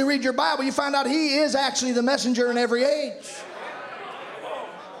actually read your Bible, you find out he is actually the messenger in every age.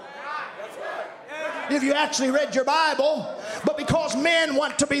 If you actually read your Bible, but because men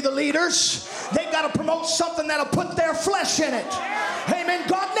want to be the leaders, they've got to promote something that'll put their flesh in it. Amen.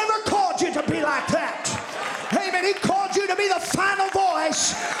 God never called you to be like that. Amen. He called you to be the final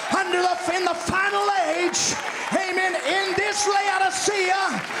voice in the final age. Amen. In this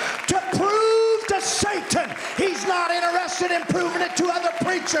Laodicea to prove to Satan he's not interested in proving it to other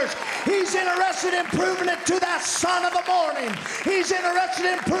preachers. church. He's interested in proving it to that son of the morning. He's interested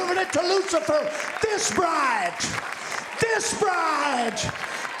in proving it to Lucifer. This bride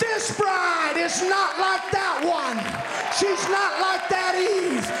is not like that one. She's not like that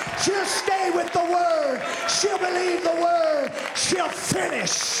Eve. She'll stay with the Word. She'll believe the Word. She'll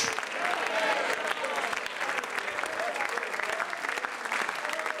finish.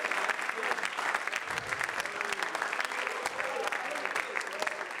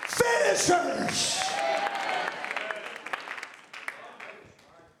 Finishers.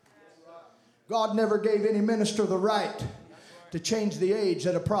 God never gave any minister the right to change the age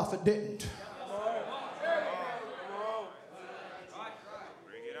that a prophet didn't.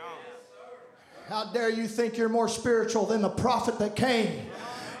 How dare you think you're more spiritual than the prophet that came?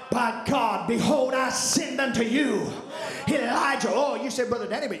 By God, behold, I send unto you Elijah. Oh, you said, Brother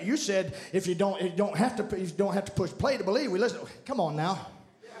Danny, but you said if you don't have to push play to believe. We listen. Come on now.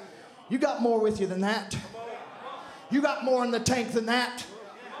 You got more with you than that. You got more in the tank than that.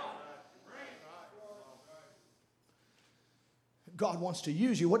 God wants to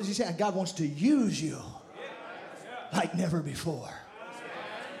use you. What does he say? God wants to use you like never before.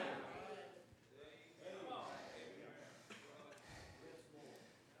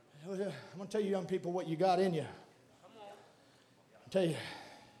 I'm going to tell you young people what you got in you. I'll tell you,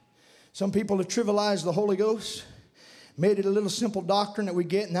 some people have trivialized the Holy Ghost, made it a little simple doctrine that we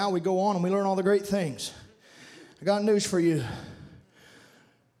get, and now we go on and we learn all the great things. I got news for you.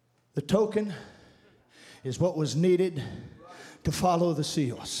 The token is what was needed to follow the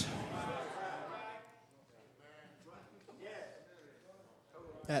seals.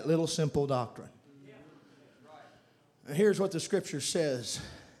 That little simple doctrine. And here's what the scripture says.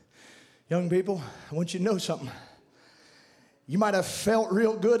 Young people, I want you to know something. You might have felt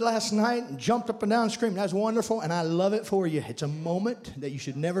real good last night and jumped up and down and screamed. That's wonderful, and I love it for you. It's a moment that you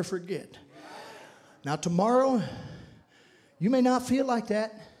should never forget. Now tomorrow, you may not feel like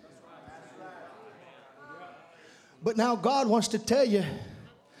that. But now God wants to tell you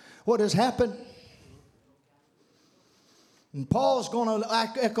what has happened. And Paul's going to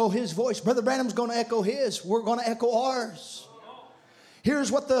echo his voice. Brother Branham's going to echo his. We're going to echo ours.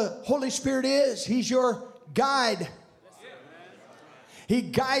 Here's what the Holy Spirit is. He's your guide. He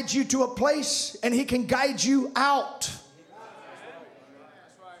guides you to a place and he can guide you out.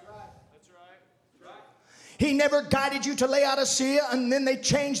 He never guided you to Laodicea and then they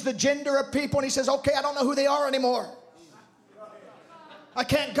changed the gender of people and he says, okay, I don't know who they are anymore. I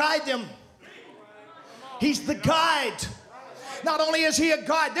can't guide them. He's the guide. Not only is he a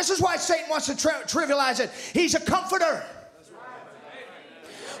guide, this is why Satan wants to trivialize it. He's a comforter.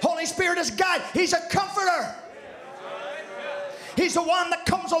 Holy Spirit is a guide. He's a comforter. He's the one that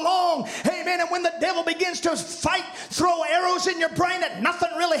comes along. Amen. And when the devil begins to fight, throw arrows in your brain that nothing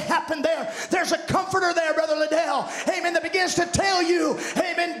really happened there, there's a comforter there, Brother Liddell. Amen. That begins to tell you,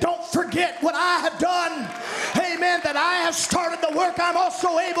 amen, don't forget what I have done. Amen. That I have started the work. I'm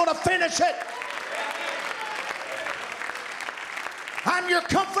also able to finish it. I'm your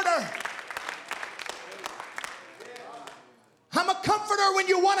comforter. I'm a comforter when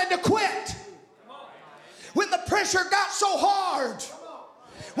you wanted to quit. When the pressure got so hard.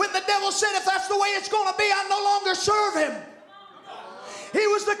 When the devil said, if that's the way it's going to be, I no longer serve him. He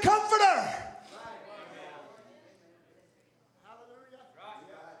was the comforter.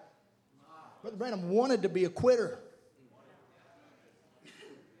 Brother Branham wanted to be a quitter.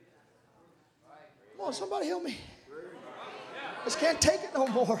 Come on, somebody help me. I just can't take it no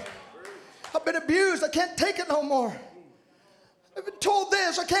more. I've been abused. I can't take it no more. I've been told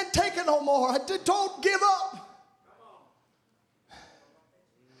this. I can't take it no more. I've been told give up.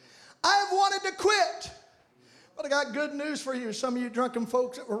 I've wanted to quit. But I got good news for you. Some of you drunken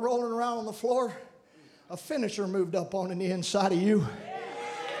folks that were rolling around on the floor, a finisher moved up on the inside of you.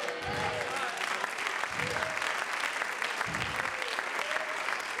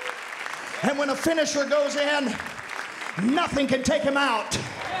 And when a finisher goes in, nothing can take him out.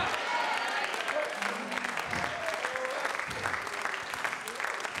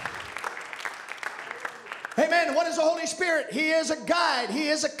 Amen. What is the Holy Spirit? He is a guide. He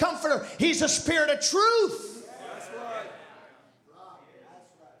is a comforter. He's a spirit of truth. That's right.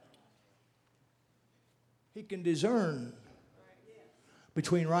 He can discern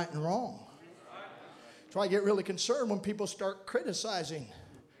between right and wrong. That's why I get really concerned when people start criticizing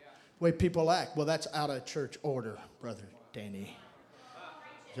the way people act. Well, that's out of church order, Brother Danny.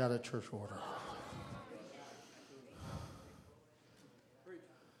 It's out of church order.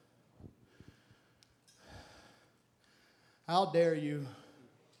 How dare you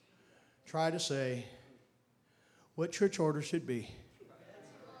try to say what church order should be?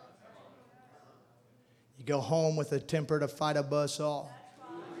 You go home with a temper to fight a bus off.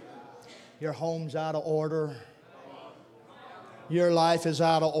 Your home's out of order. Your life is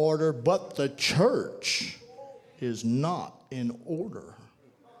out of order, but the church is not in order.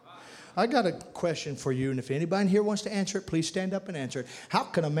 I got a question for you, and if anybody here wants to answer it, please stand up and answer it. How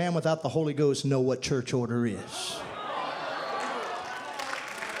can a man without the Holy Ghost know what church order is?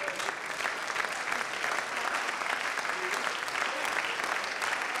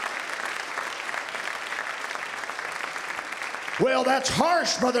 Well, that's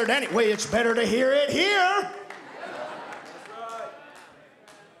harsh, Brother Danny. Well, it's better to hear it here.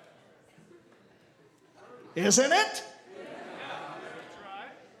 Isn't it?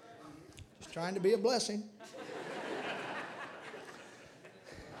 Just trying to be a blessing.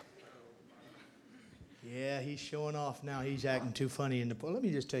 Yeah, he's showing off now. He's acting too funny in the pool. Let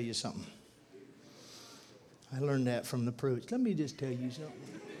me just tell you something. I learned that from the Pruitts. Let me just tell you something.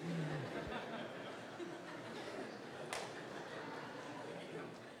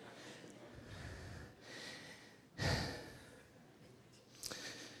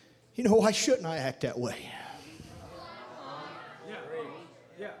 You know, why shouldn't I act that way?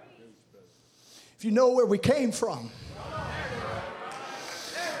 If you know where we came from,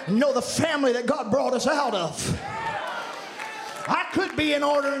 you know the family that God brought us out of. I could be in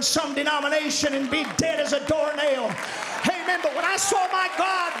order in some denomination and be dead as a doornail. Amen. But when I saw my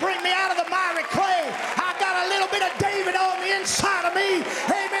God bring me out of the miry clay, I got a little bit of David on the inside of me.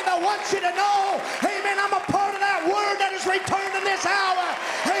 Amen. I want you to know, amen, I'm a part of that word that is returned in this hour.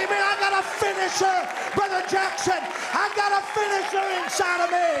 Amen. I got a finisher, Brother Jackson. I got a finisher inside of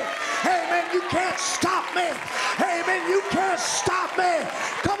me. Amen. You can't stop me. Amen. You can't stop me.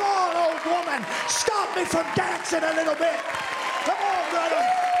 Come on, old woman. Stop me from dancing a little bit. Come on, brother.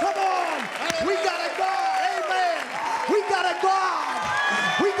 Come on. We got a God. Amen. We got a God.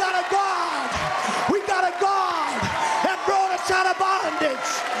 We got a God. We got a God that brought us out of bondage.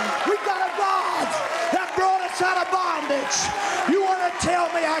 We got a God that brought us out of bondage. You want to tell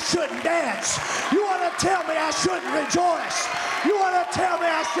me I shouldn't dance? You want to tell me I shouldn't rejoice? You want to tell me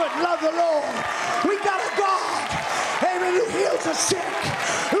I shouldn't love the Lord? We got a God, amen, who heals the sick,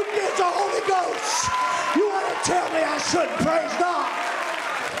 who gives the Holy Ghost. You want to tell me I shouldn't praise God?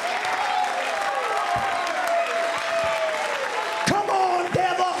 Come on,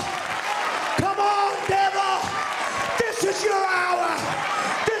 devil. Come on, devil. This is your hour.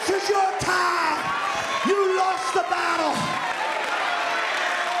 This is your time. You lost the battle.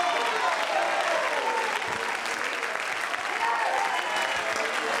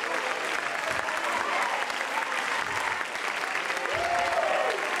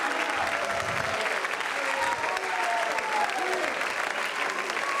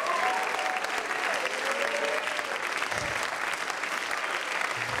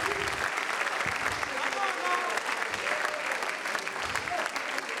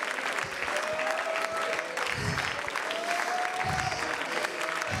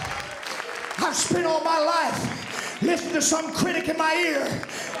 I've spent all my life listening to some critic in my ear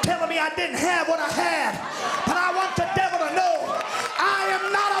telling me I didn't have what I had. But I want the devil to know I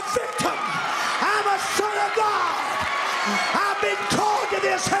am not a victim. I'm a son of God. I've been called to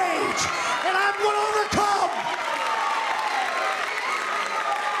this age, and I'm going to overcome.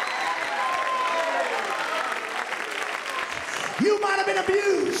 You might have been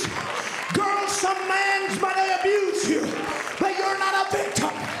abused. Girls, some men might have abused you, but you're not a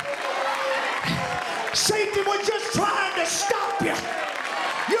victim. Satan was just trying to stop you.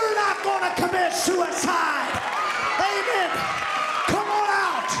 You're not going to commit suicide. Amen. Come on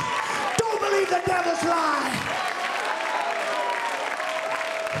out. Don't believe the devil's lie.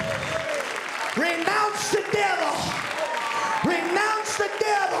 Renounce the devil. Renounce the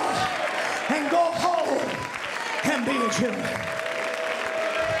devil and go home and be a children.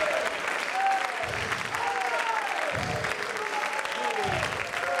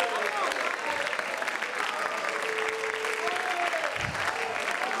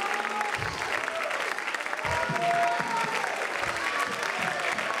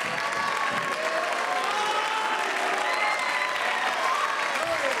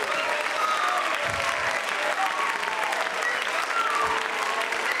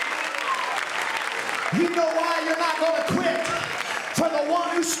 You know why you're not going to quit? For the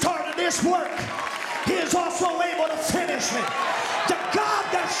one who started this work, he is also able to finish it. The God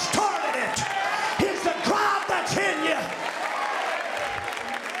that started it is the God that's in you.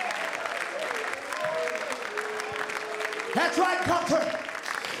 That's right, Comfort.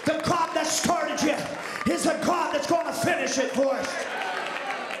 The God that started you is the God that's going to finish it for us.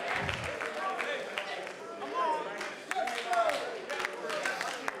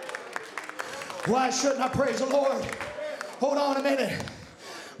 Why shouldn't I praise the Lord? Hold on a minute.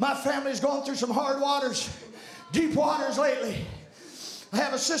 My family's gone through some hard waters, deep waters lately. I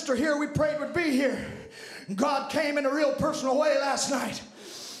have a sister here we prayed would be here. God came in a real personal way last night.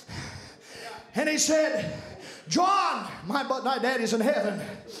 And he said, John, my daddy's in heaven.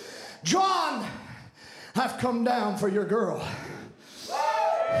 John, I've come down for your girl.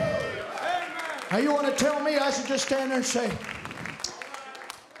 Now you want to tell me I should just stand there and say,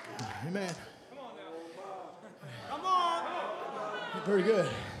 amen. Come on. You're pretty good.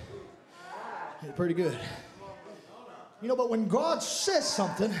 You're pretty good. You know, but when God says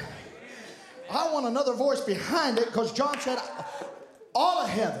something, I want another voice behind it, because John said, all of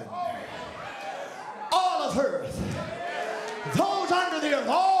heaven, all of earth, those under the earth,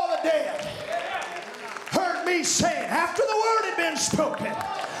 all the dead, heard me saying, after the word had been spoken,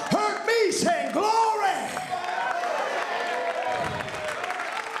 heard me saying, glory,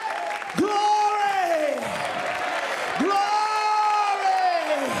 glory, glory.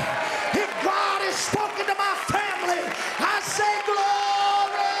 If God has spoken to my family, I say glory.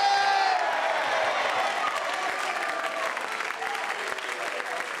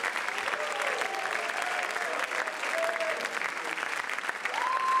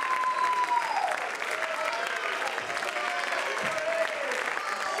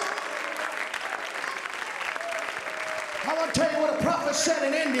 I want to tell you what a prophet said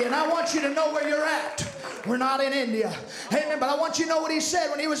in India, and I want you to know where you're at. We're not in India. Amen. But I want you to know what he said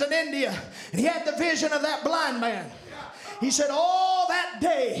when he was in India, and he had the vision of that blind man. He said, all that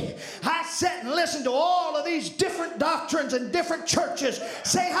day, I sat and listened to all of these different doctrines and different churches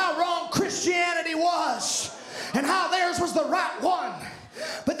say how wrong Christianity was and how theirs was the right one.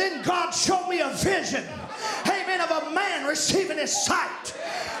 But then God showed me a vision, amen, of a man receiving his sight.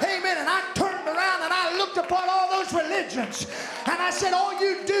 Amen. And I turned around and I looked upon all those religions, and I said, all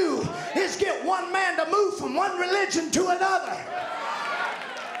you do is get one man to move from one religion to another.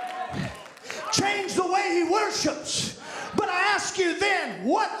 Change the way he worships. But I ask you then,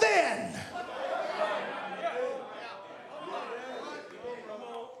 what then?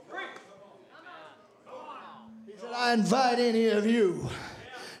 He said, I invite any of you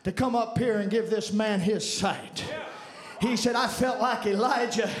to come up here and give this man his sight. He said, I felt like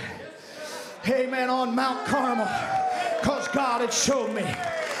Elijah, amen, on Mount Carmel, because God had showed me.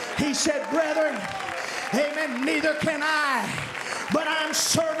 He said, brethren, amen, neither can I, but I'm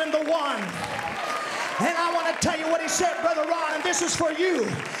serving the one. And I want to tell you what he said, Brother Ron, and this is for you.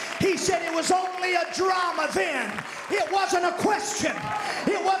 He said it was only a drama then. It wasn't a question.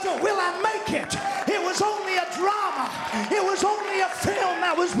 It wasn't, will I make it? It was only a drama. It was only a film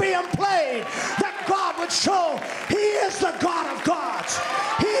that was being played, that God would show he is the God of gods.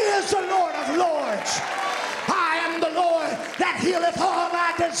 He is the Lord of lords. I am the Lord that healeth all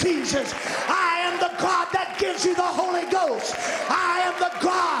thy diseases. I am the God that gives you the Holy Ghost. I am the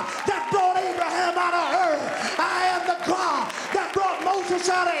God that brought Abraham out of Ur. I am the God that brought Moses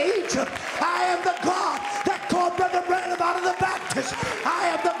out of Egypt. I am the God that called Brother Branham out of the Baptist.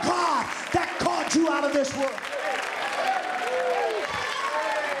 I am the God that called you out of this world.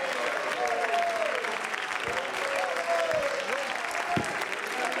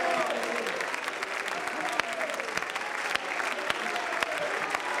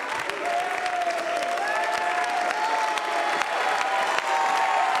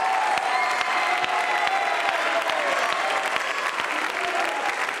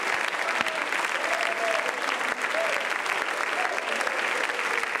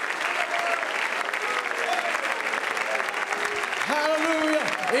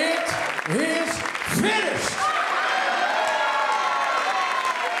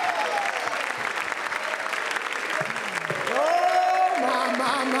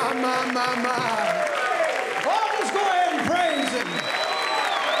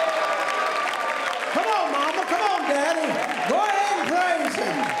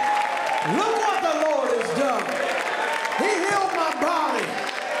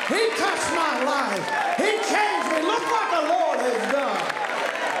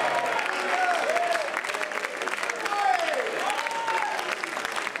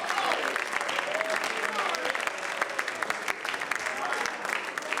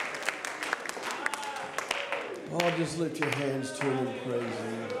 Oh, just lift your hands to him and praise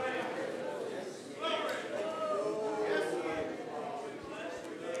him.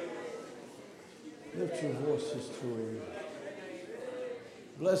 Lift your voices to him.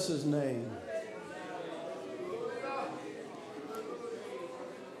 Bless his name.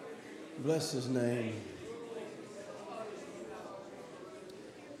 Bless his name.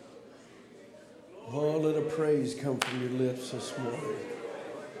 Oh, let a praise come from your lips this morning.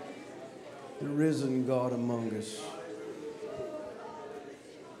 the risen God among us.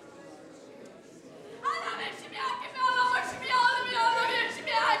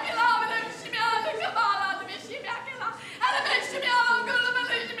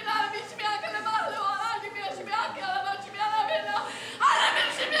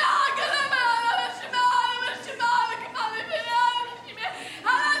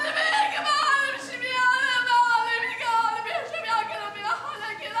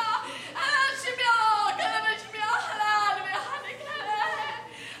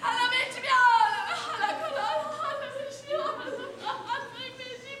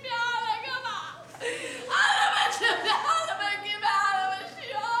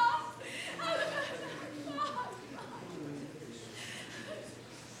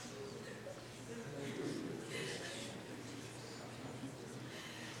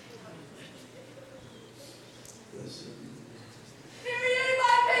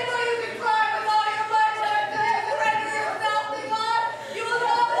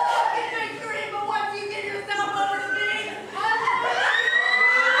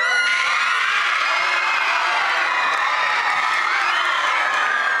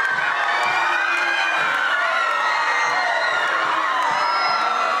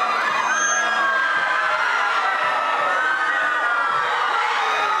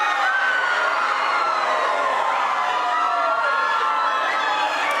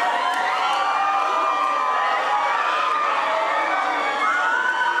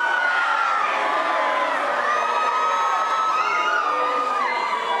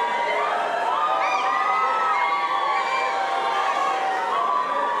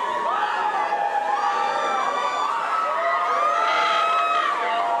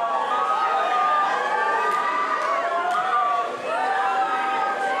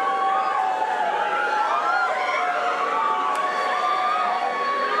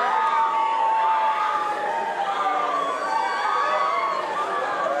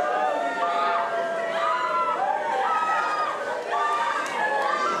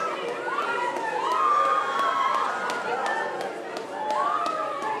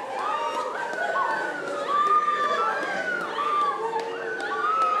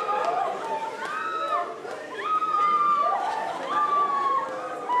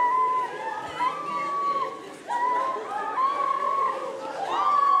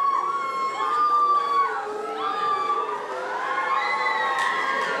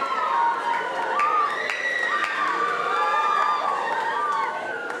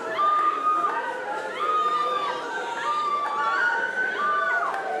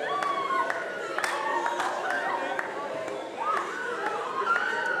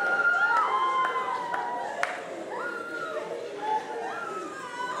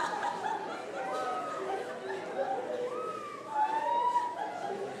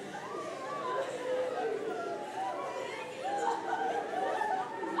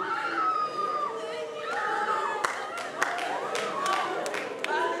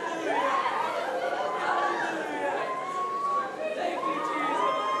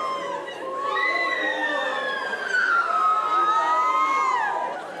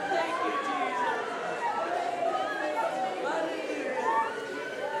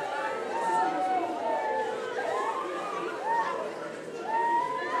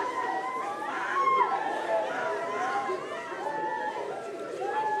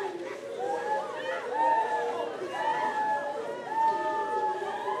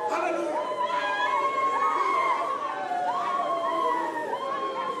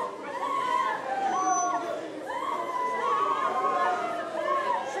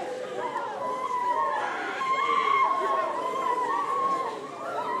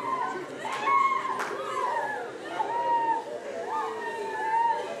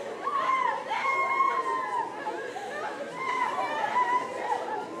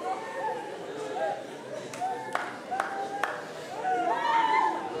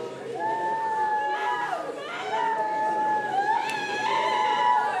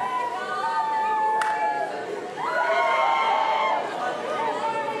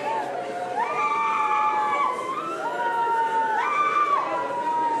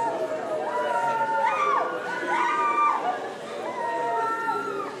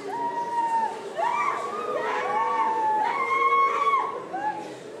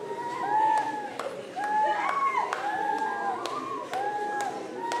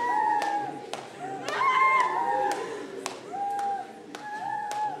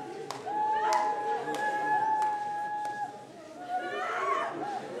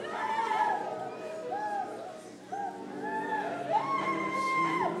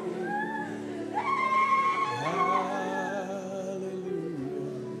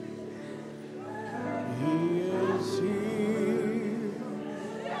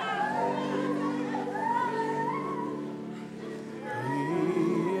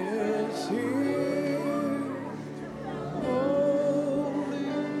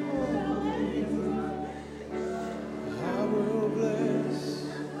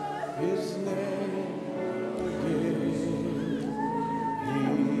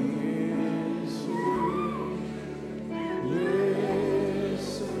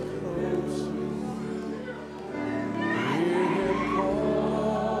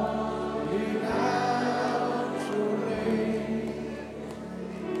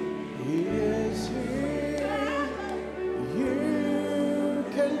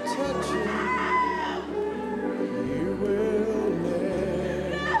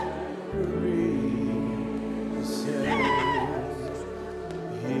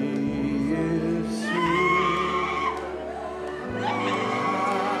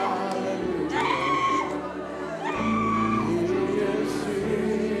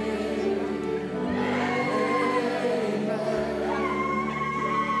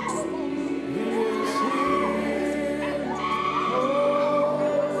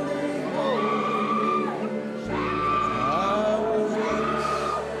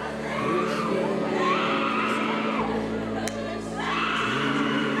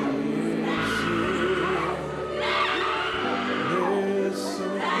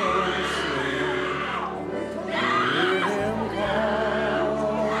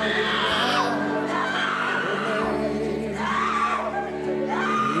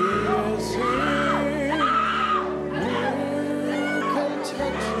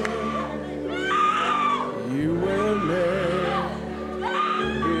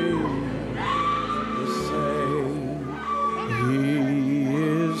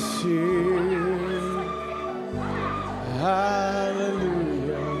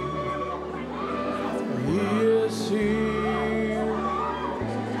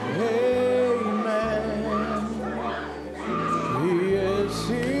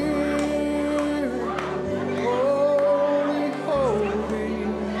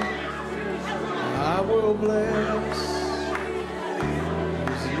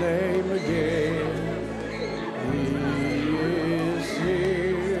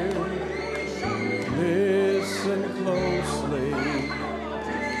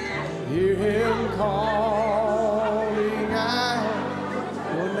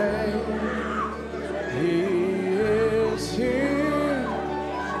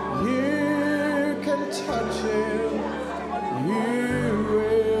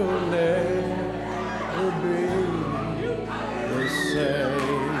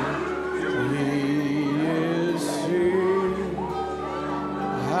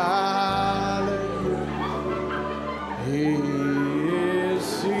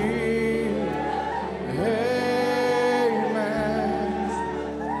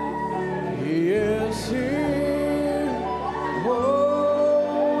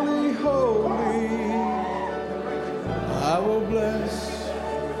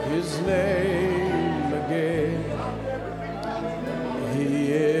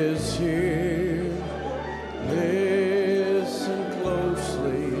 here. Listen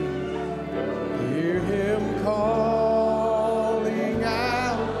closely. Hear him calling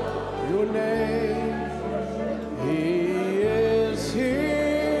out your name. He is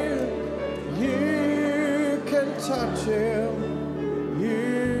here. You can touch him.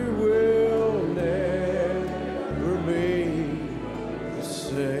 You will never be the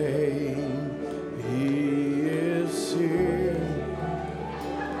same. He is here.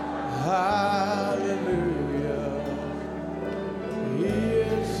 Hallelujah. He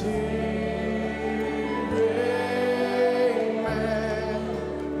is here. Amen.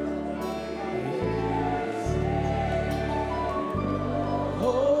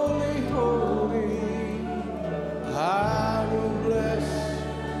 Holy, holy, I will bless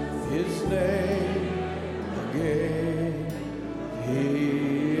his name again.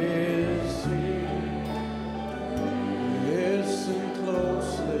 He is here. Listen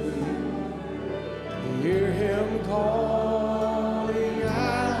closely. Hear him calling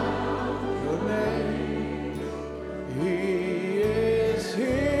out your name. He is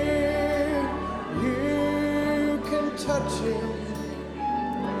here. You can touch him.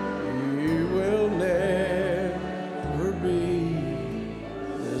 You will never be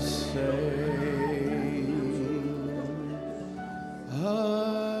the same. I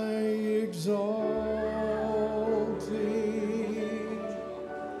exalt thee.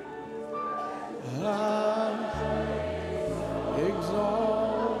 I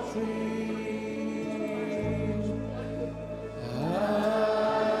exalt thee. I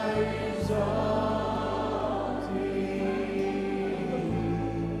exalt thee.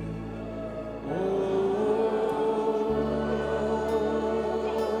 Oh,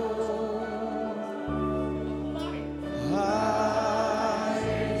 I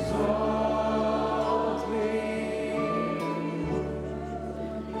exalt thee.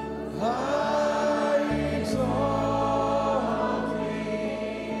 I exalt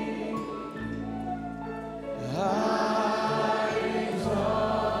thee. I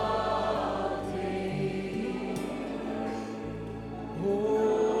exalt thee. Oh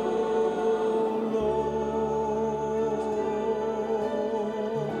Lord,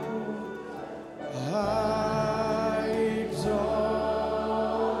 I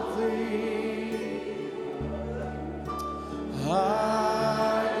exalt thee. I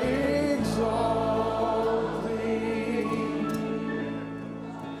exalt thee.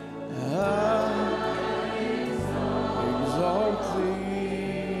 I exalt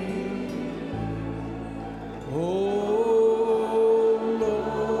thee. Oh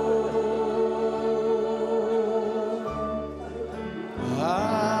Lord, I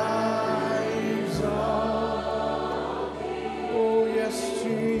exalt. Oh yes,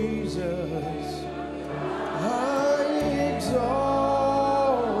 Jesus. I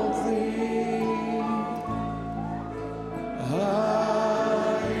exalt thee. I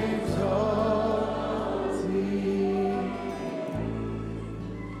exalt thee.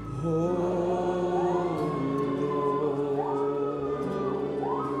 Oh Lord.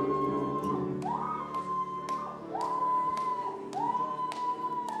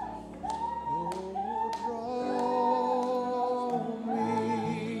 Oh, draw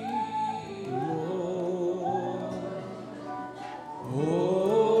me, Lord.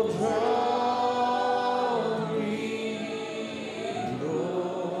 Oh, draw me,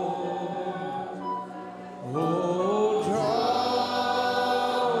 Lord. Oh,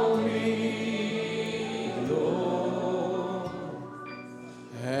 draw me, Lord.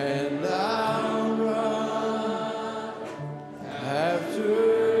 And I'll run after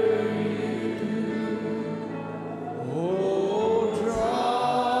you. Oh,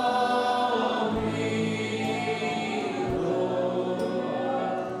 draw me, Lord.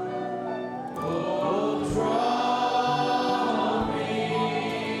 Oh, draw me,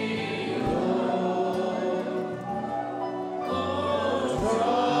 Lord. Oh,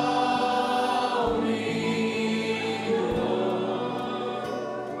 draw me, Lord.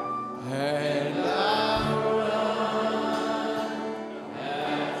 And I'll run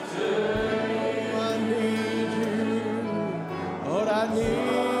after you. I need you. Lord, I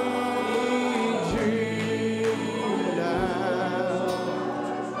need you now.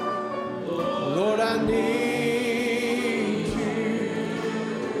 Lord, I need you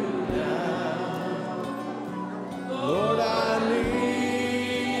now. Lord, I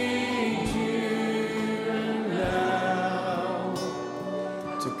need you now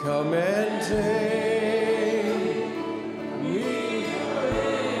to come and take me home.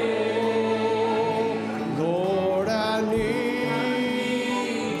 Lord, I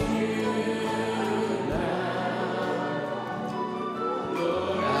need you now.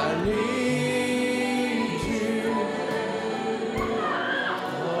 Lord, I need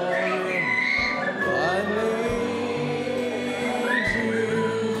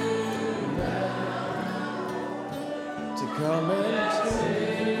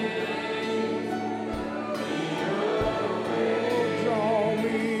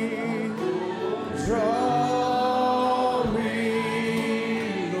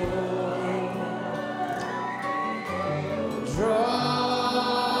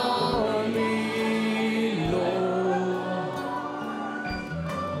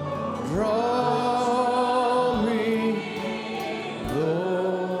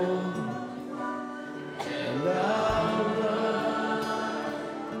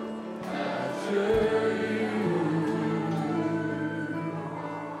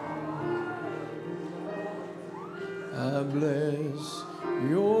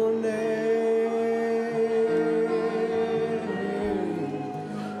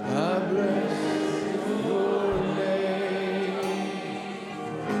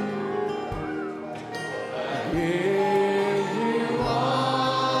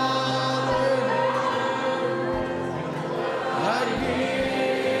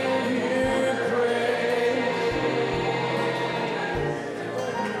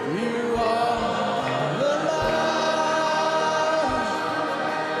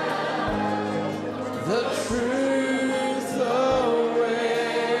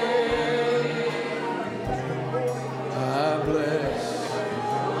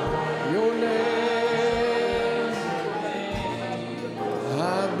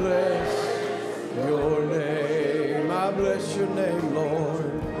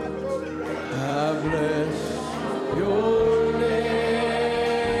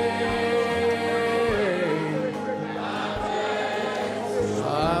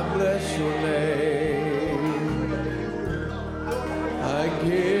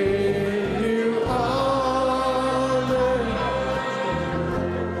give you honor.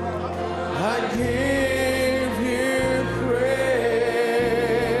 I give you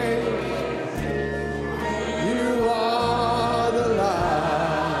praise. You are the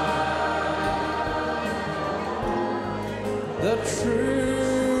light, the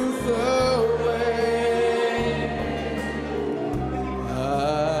truth, the way. I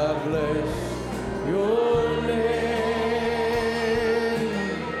bless your name.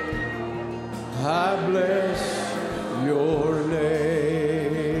 I bless your name.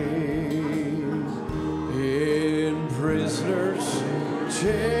 In prisoners'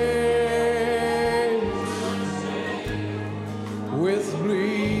 chains, with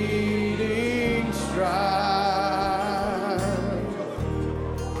bleeding stripes,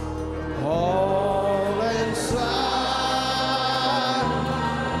 all inside,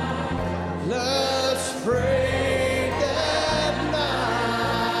 let's pray that night.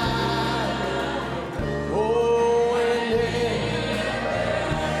 Oh, and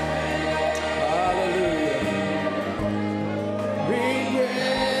hallelujah,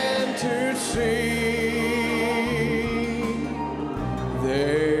 began to sing.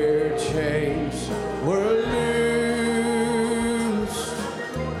 Their chains were loose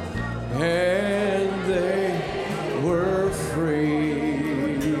and they were free.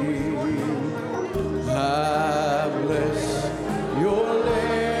 I bless your name.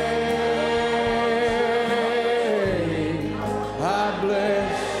 I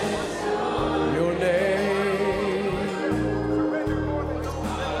bless your name.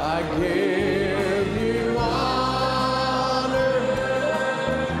 I give you honor.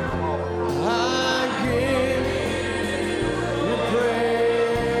 I give you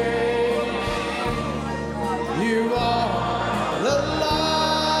praise. You are the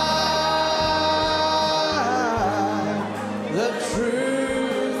light, the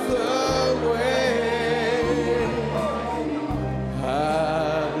truth, the way. I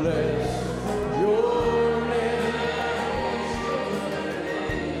bless your name.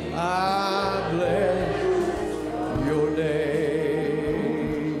 I bless your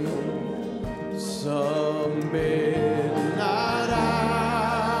name. Some midnight hour,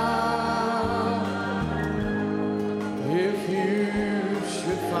 if you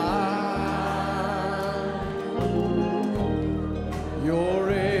should find you're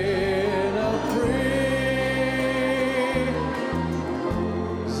in a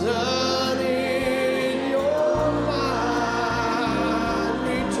prison in your mind,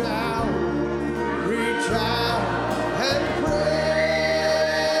 reach out and pray.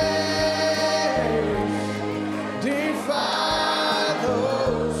 Defy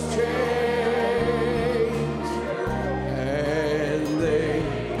those chains, and they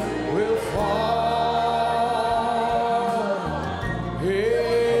will fall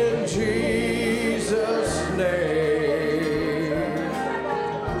in Jesus' name.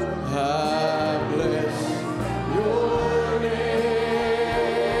 I bless your name.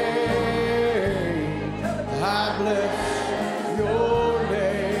 I bless your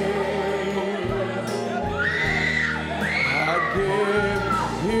name. I give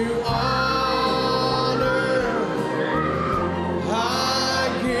you honor. I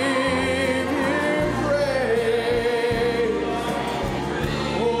give you praise.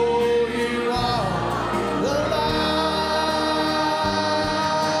 Oh, you are the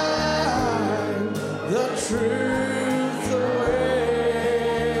light, the truth, the way.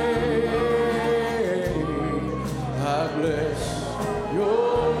 I bless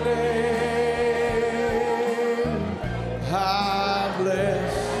your name. I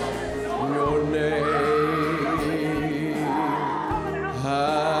bless your name. I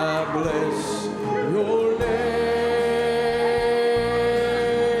bless your name.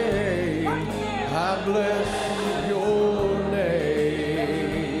 I bless your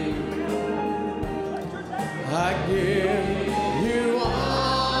name. I give you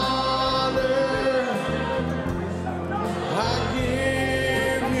honor. I give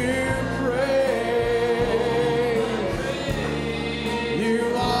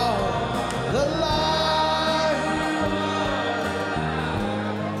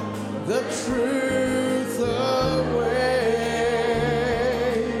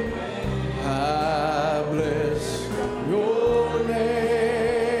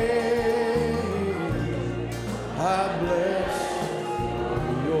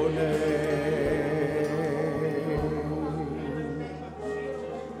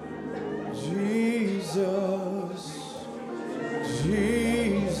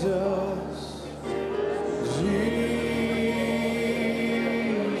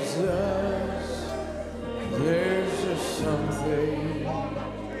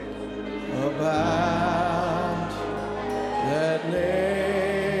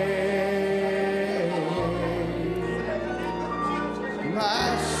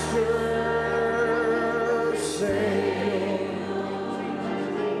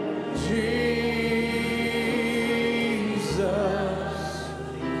Jesus,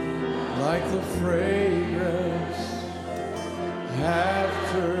 like the fragrance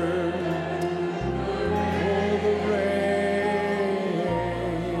after the rain.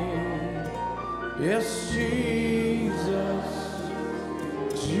 Yes, Jesus,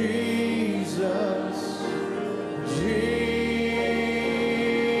 Jesus,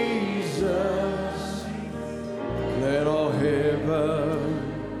 Jesus, let all heaven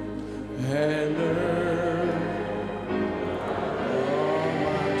and earth,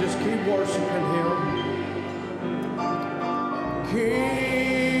 just keep worshiping Him. Kings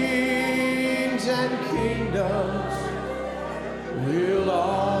and kingdoms will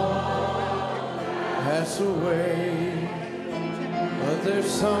all pass away, but there's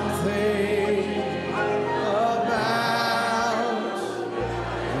something about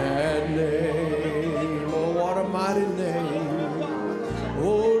that name. Oh, what a mighty name.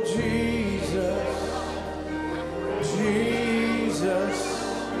 Oh, Jesus, Jesus,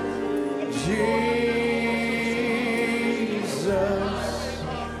 Jesus.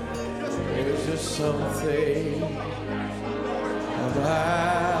 There's just something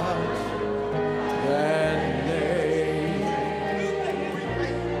about that name.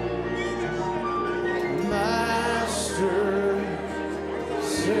 Master,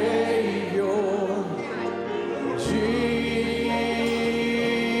 Savior,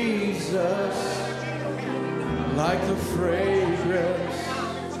 Jesus, like the fragrance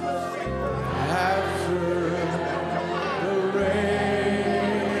after the rain.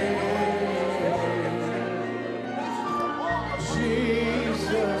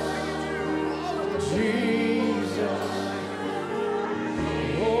 Jesus, Jesus,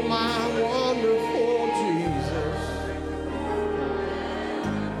 oh my wonderful Jesus,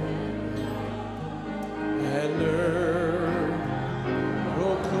 and earth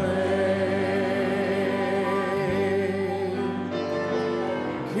proclaim.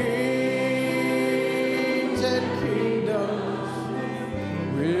 Kings and kingdoms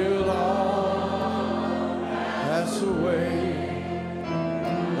will all pass away,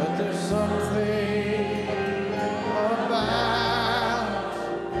 but there's something about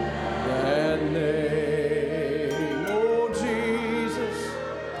that name. Oh, Jesus,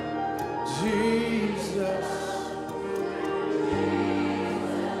 Jesus.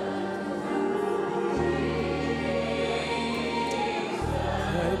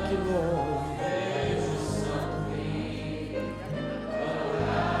 Thank you, Lord.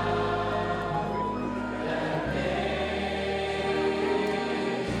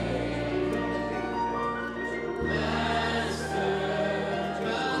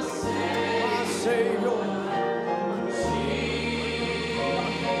 My Savior,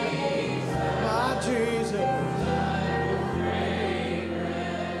 my Jesus.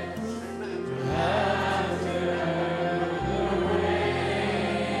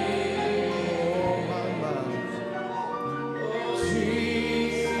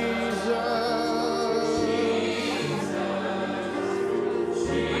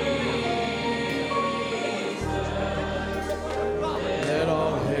 Let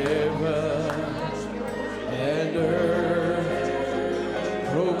all heaven and earth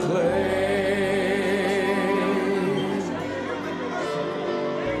proclaim.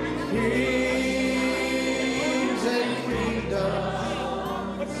 Kings and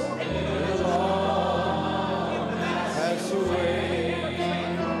kingdoms will all pass away,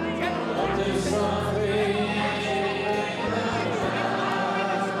 but there's something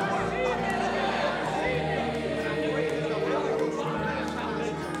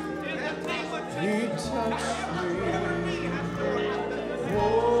He touched me. Oh,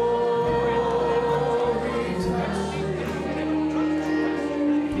 He touched me.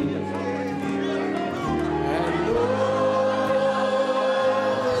 And oh,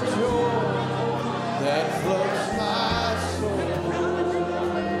 the joy that floods my soul.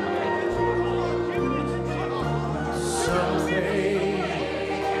 Something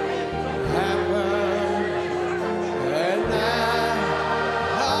happened, and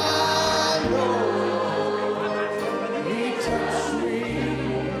I know He touched me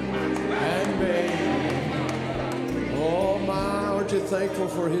and made. Oh my, aren't you thankful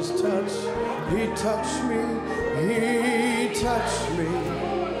for His touch? He touched me, He touched me.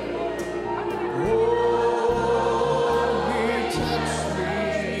 Oh, He touched me.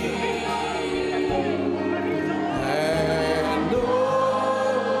 And oh,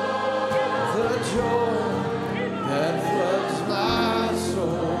 the joy that floods my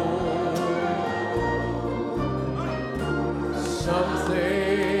soul.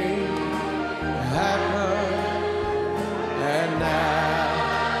 Something happened, and now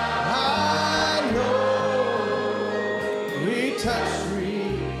I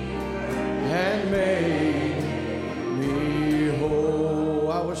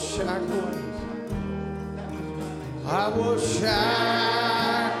was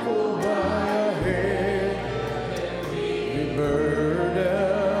shackled by a heavy burden.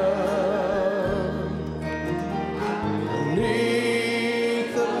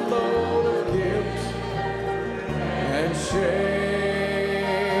 Beneath the load of guilt and shame.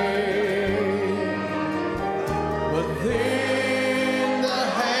 But then the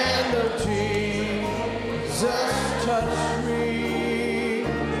hand of Jesus touched me.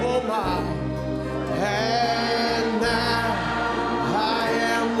 Oh my. And now I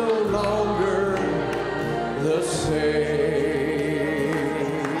am no longer the same.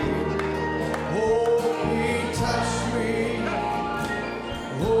 Oh, he touched me.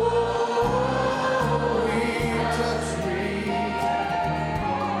 Oh, he touched me.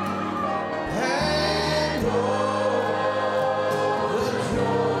 And oh, the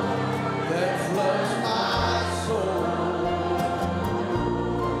joy that floods my soul.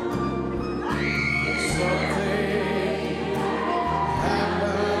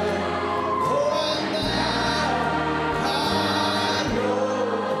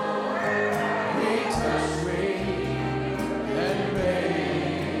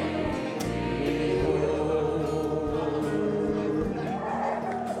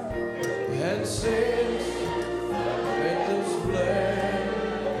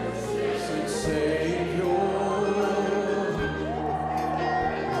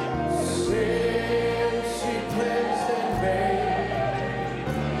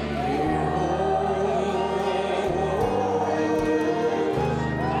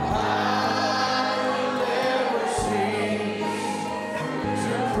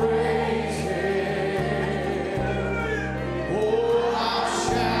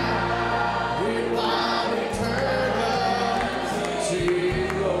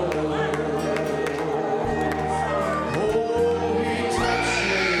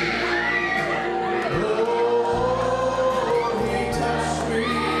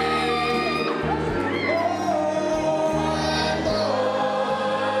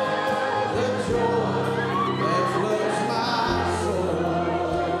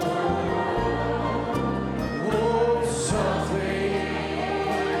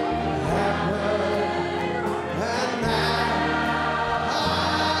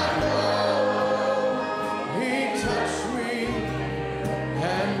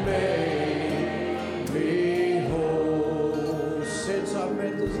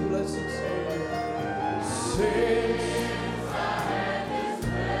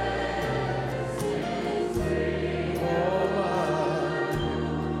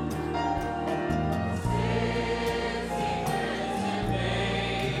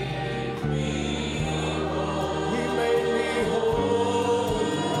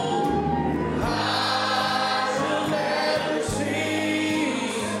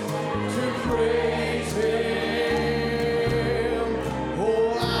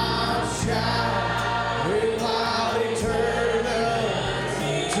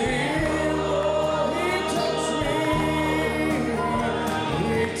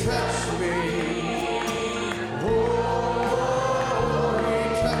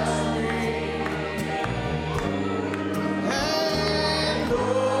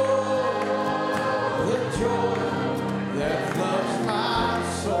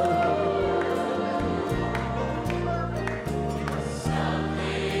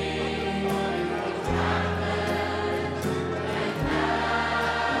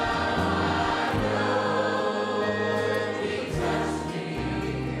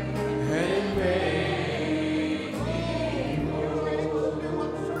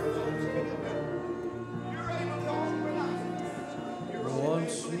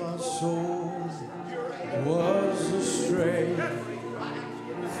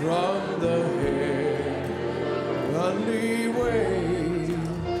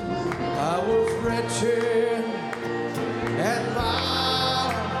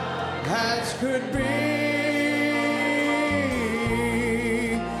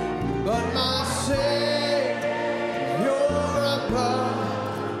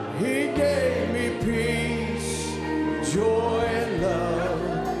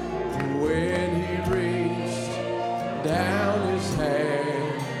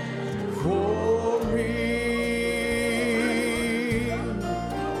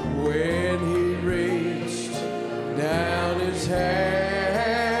 Down his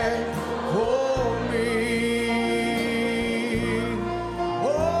hand for me.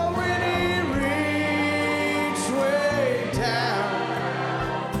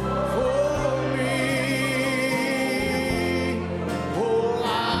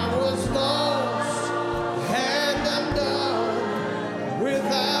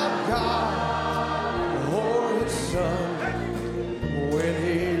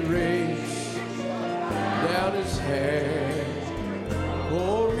 hand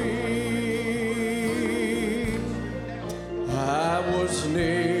for me. I was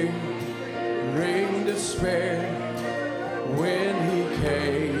nearing despair when he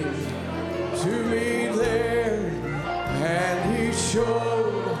came to me there, and he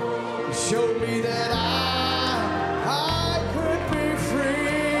showed me that I could be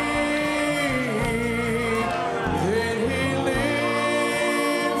free. Then he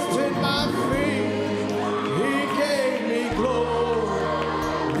lifted my feet, he gave me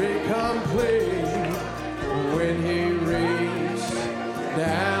glory complete when he reached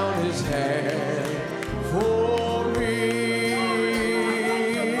down his hand for me.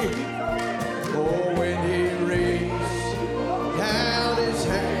 Oh, when he reached down his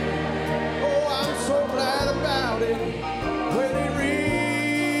hand, oh, I'm so glad about it. When he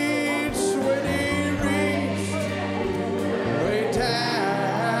reached way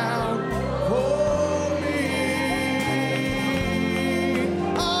down for me.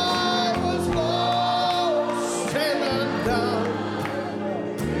 I was lost and undone,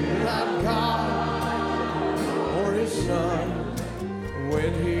 without God or his son.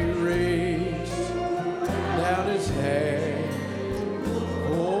 When he reached down his hand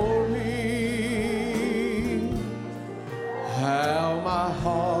for me, how my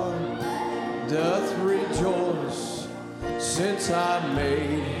heart doth rejoice, since I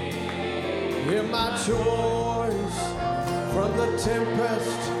made him my choice. From the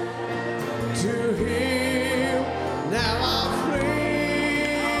tempest to him, now I'm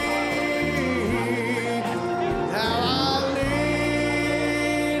free. Now I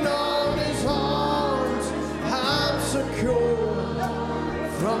lean on his arms, I'm secure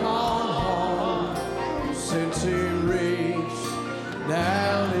from all harm, since he reached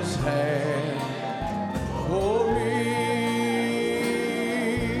down his hand for me.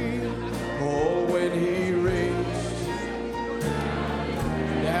 Oh, when he reached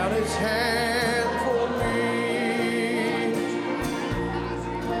down his hand for me.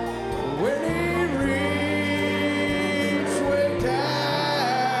 When he reached way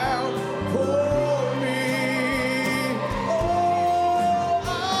down for me. Oh, I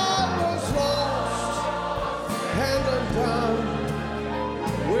was lost and undone,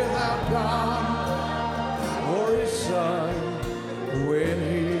 without God or his son. When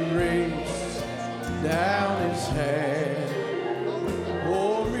he reached down his hand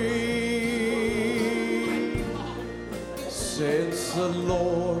for me. Since the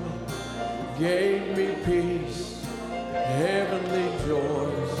Lord gave me peace, heavenly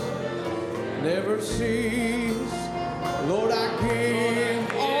joys never cease. Lord, I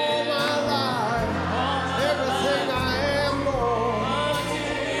give all my life, everything I am, Lord.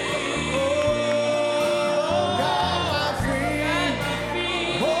 Oh, guide my feet,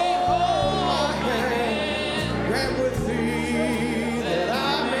 hold my hand, grant with thee that I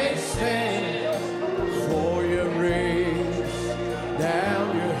may stand. For you reach down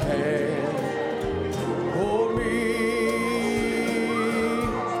your hand for me.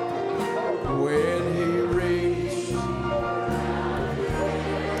 When he reached,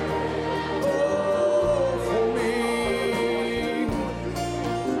 oh, for me.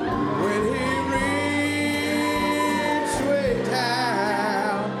 When he reached way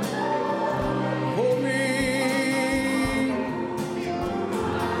down for me.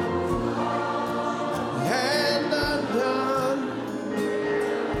 And undone.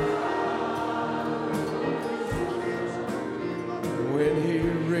 When he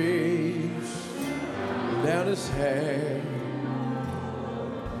reached down his hand.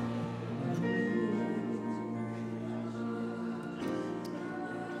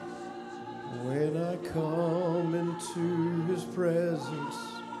 When I come into his presence,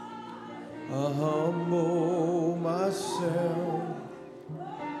 I humble myself.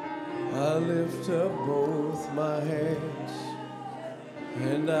 I lift up both my hands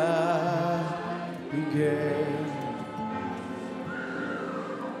and I began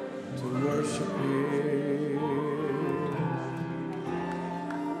to worship him.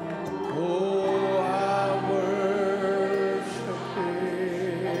 Oh, I worship him.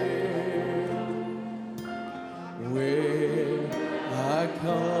 When I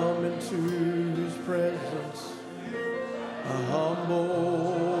come into his presence, I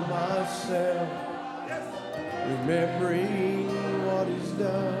humble myself, remembering what he's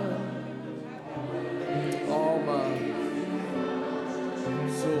done. All my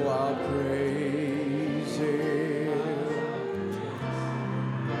so I'll praise him.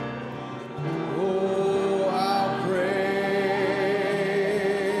 Oh, I'll praise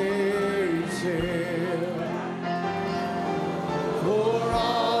him for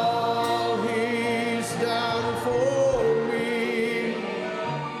all he's done for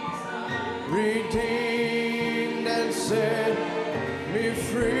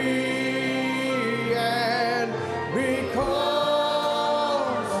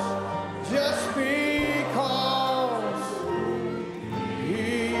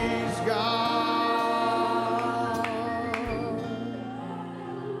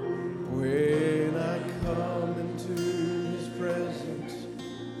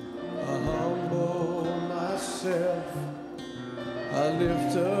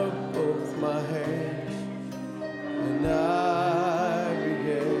lift up both my hands and I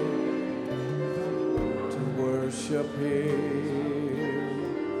began to worship Him.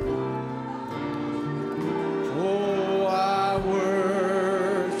 Oh, I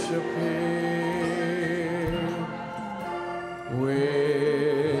worship Him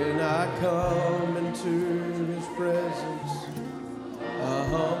when I come into His presence. I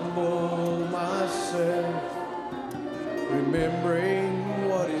humble myself, remembering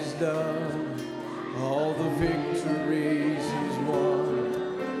what He's done, all the victories He's won.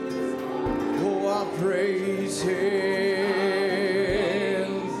 Oh, I praise Him.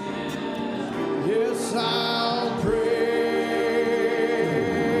 Yes, I'll praise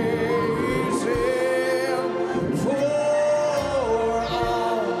Him for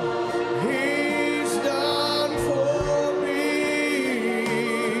all He's done for me,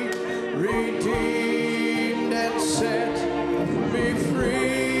 redeemed and set me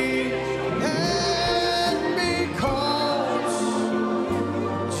free, and because,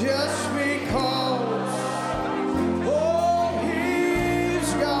 just because, oh, He's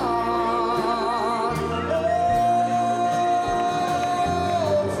God. Oh,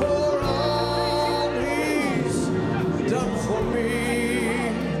 for all He's done for me,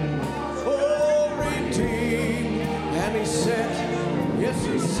 oh, redeemed, and He set, yes,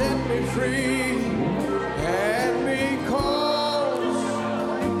 He set me free. And because,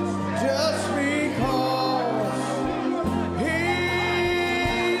 just because,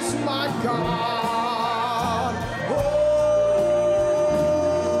 He's my God. Oh,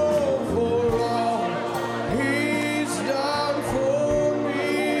 for all He's done for me,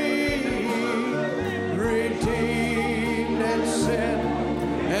 redeemed and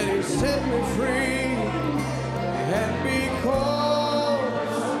He set me free. And because,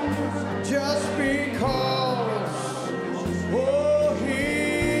 just because, oh,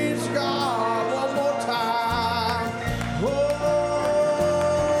 He's God. One more time. Oh,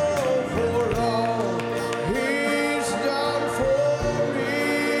 for all He's done for me,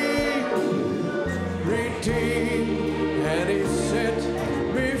 redeemed, and He set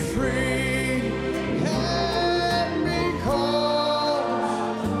me free. And because,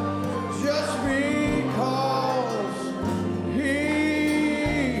 just because,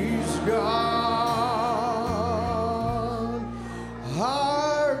 He's God.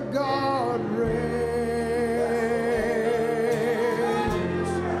 Our God reigns.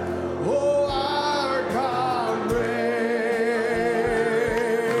 Oh, our God reigns.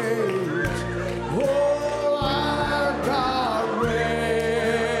 Oh, our God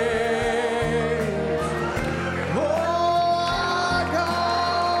reigns. Oh, our God reigns. Oh, our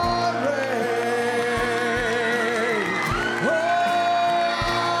God reigns.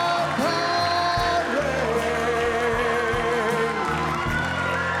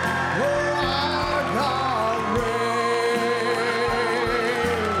 Oh, our God reigns.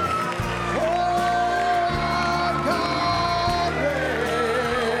 Oh, our God reigns.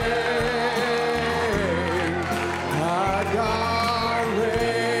 Our God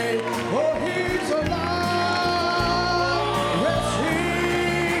reigns. Oh, He's alive. Yes,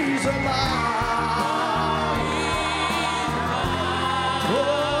 He's alive.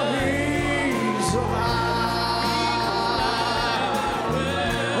 Oh, He's alive.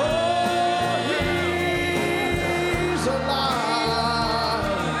 Oh, He's alive.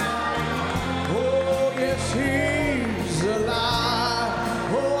 Oh, yes, He's alive.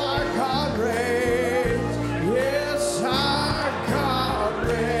 Oh, our God reigns. Yes, our God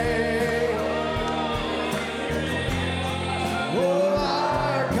reigns. Oh,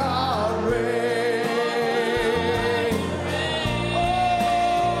 our God reigns. Oh,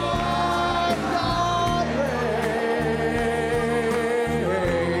 our God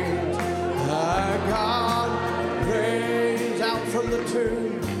reigns. Our God reigns. Out from the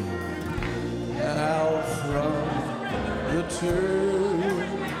tomb. Out from the tomb.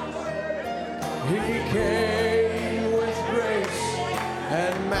 He came with grace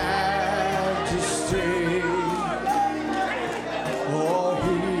and majesty. Oh,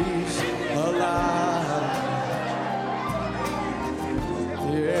 He's alive.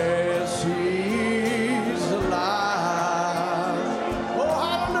 Yes, He's alive. Oh,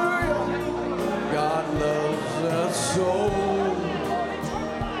 hallelujah. God loves us so.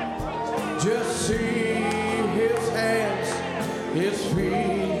 Just see His hands, His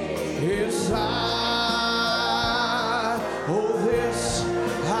feet, His side. Oh, this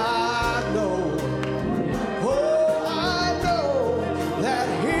I know. Oh, I know that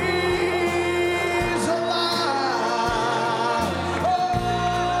He's alive.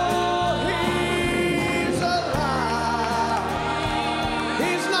 Oh, He's alive.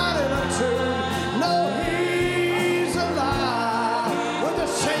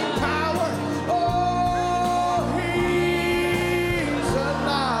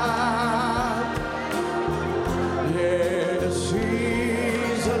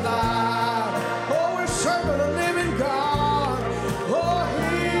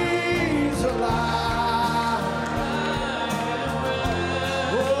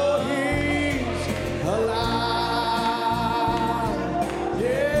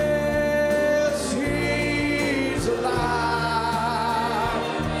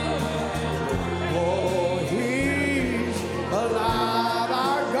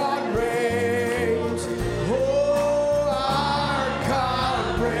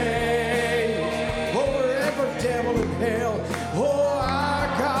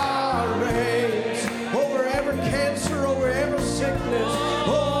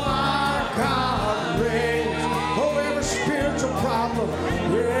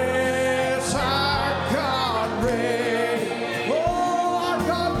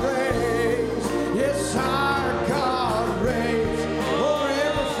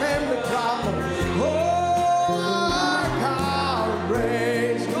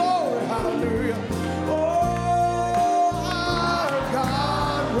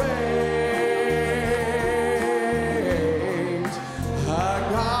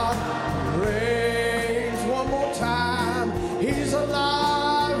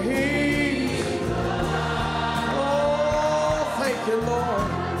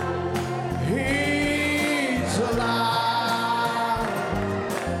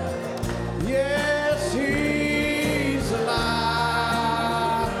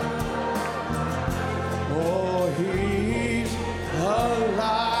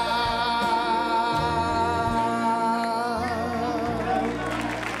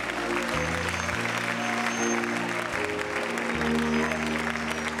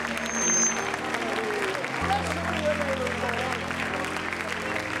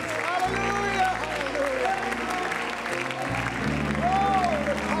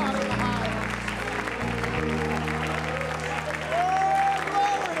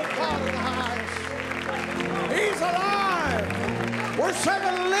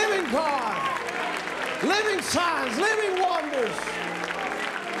 universe.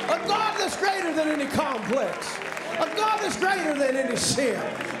 A God that's greater than any complex. A God that's greater than any sin.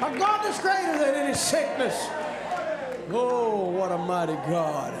 A God that's greater than any sickness. Oh, what a mighty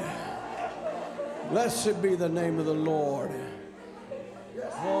God. Blessed be the name of the Lord.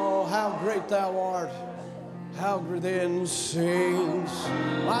 Oh, how great thou art. How great then sings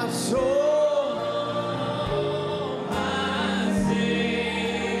my soul.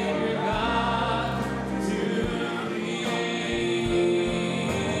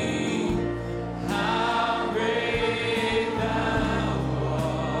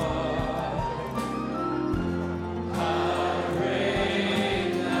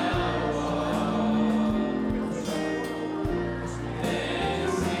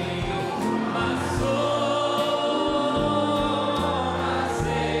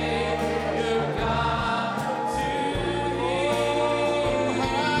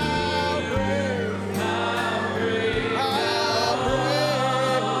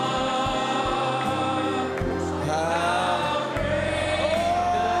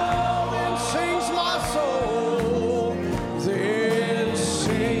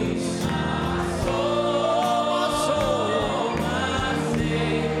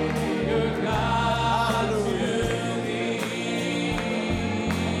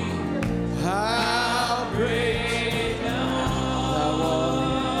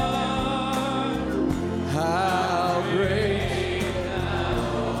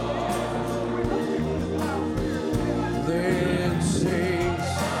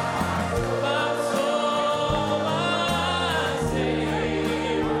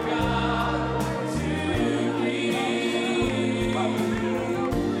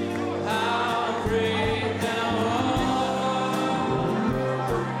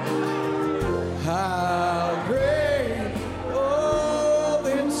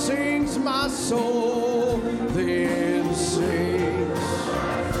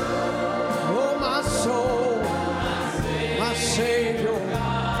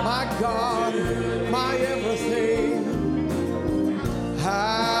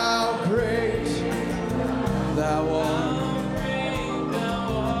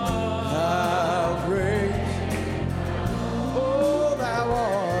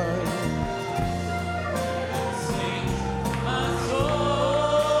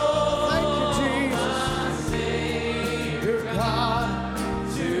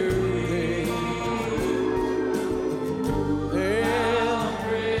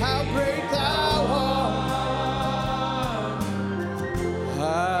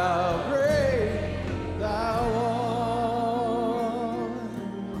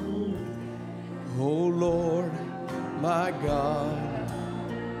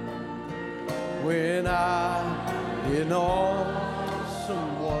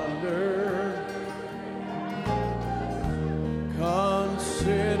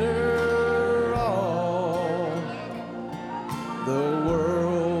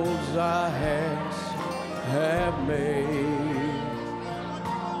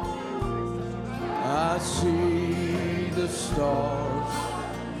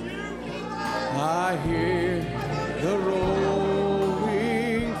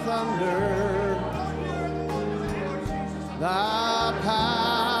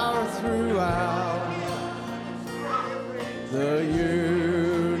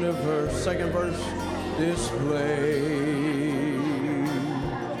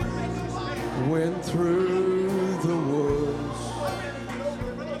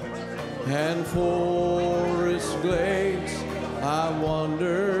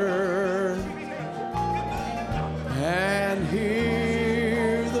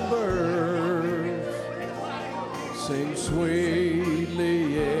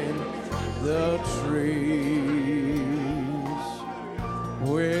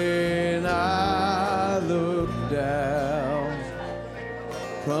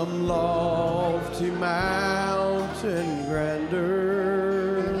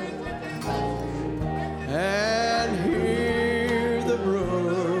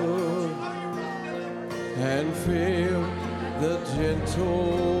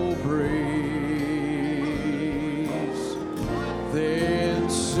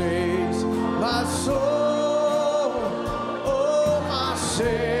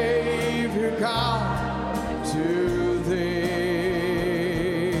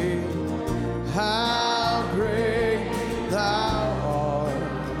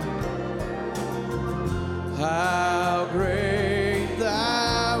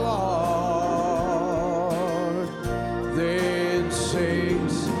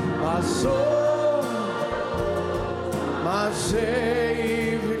 my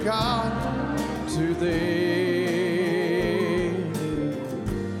Savior God, to thee.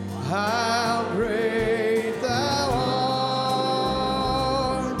 how great thou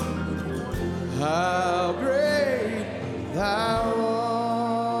art, how great thou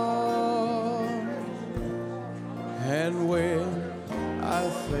art. And when I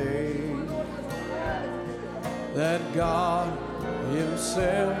think that God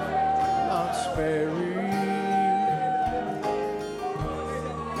himself not sparing,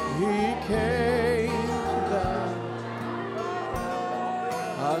 he came to die,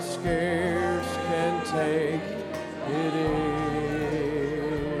 I scarce can take it in,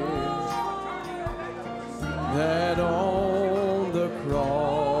 that on the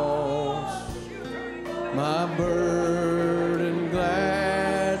cross my burden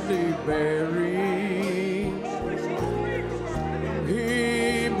gladly bearing,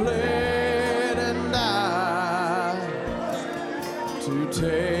 he bled and died to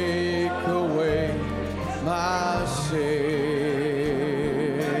take away my sin.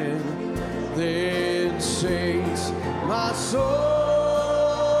 Then sings my soul,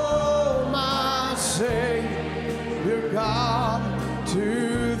 my Savior God,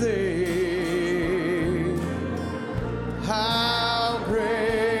 to thee. How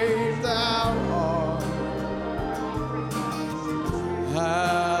great thou art,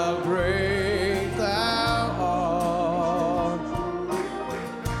 how great thou art.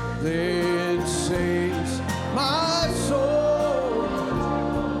 Then sings my soul,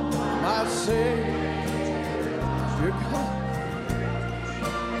 my Savior God.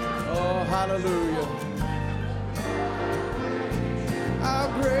 Oh, hallelujah. How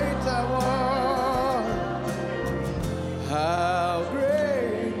great thou art, how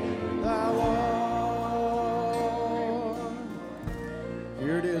great thou art.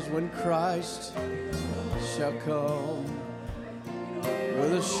 Here it is, when Christ shall come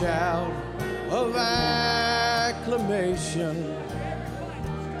with a shout of acclamation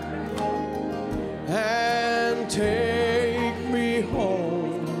and take me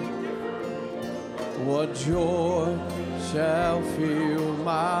home, what joy shall fill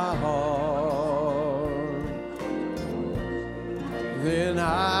my heart. Then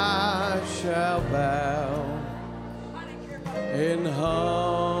I shall bow in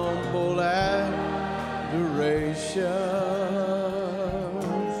humble adoration,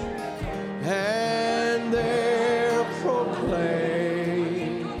 and there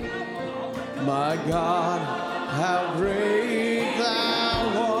proclaim, my God, how great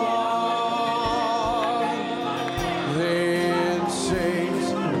thou art. Then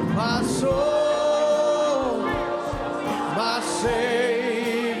sings my soul, my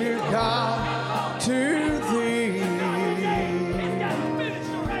Savior God, to thee.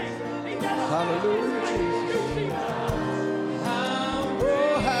 Hallelujah, Jesus.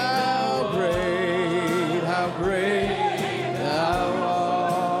 Oh, how great thou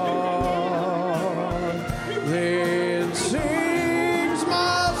art. Then sings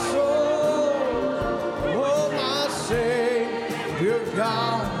my soul, oh, my Savior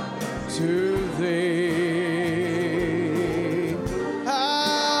God, to thee.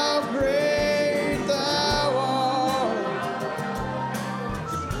 How great thou art,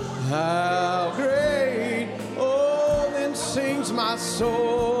 how great. Oh, then sings my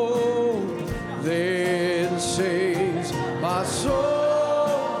soul, then sings my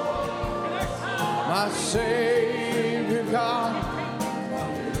soul, my Savior God.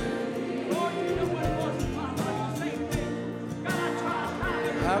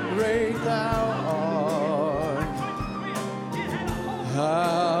 How great thou art,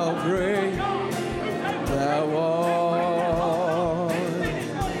 how great thou art.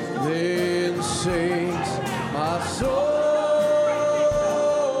 Then sings my soul,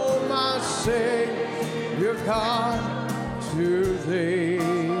 my Savior God, to thee.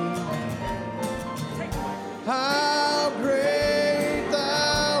 How great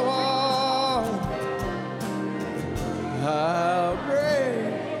thou art, how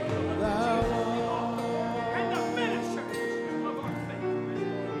great thou art. And the finisher of our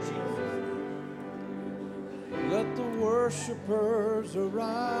faith, Jesus. Let the worshipers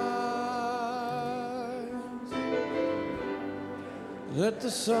arise. Let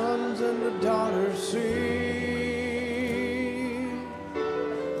the sons and the daughters sing.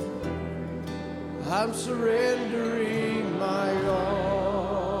 I'm surrendering my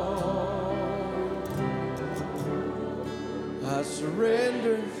all. I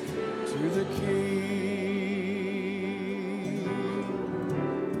surrender to the King.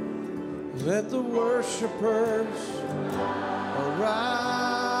 Let the worshipers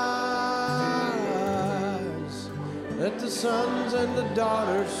arise. Let the sons and the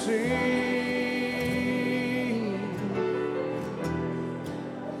daughters sing.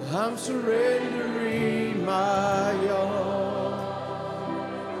 I'm surrendering my all.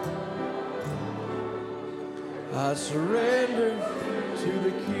 I surrender to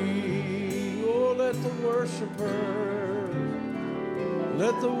the King. Oh, let the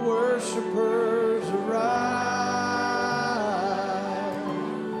worshipers arise.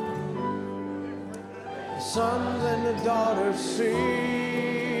 The sons and the daughters sing.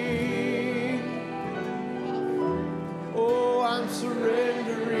 Oh, I'm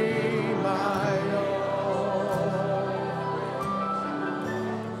surrendering my all.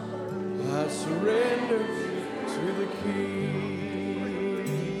 I surrender to the King.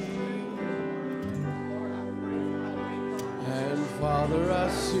 And Father, I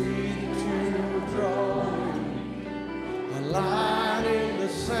see that you are drawing a line in the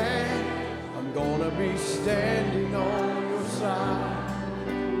sand. I'm gonna be standing on your side,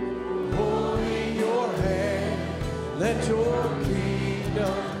 holding your hand. Let your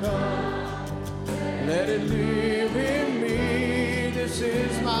kingdom come. Let it live in me. This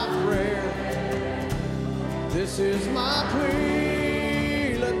is my prayer. This is my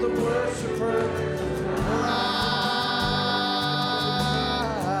plea. Let the worshiper arise.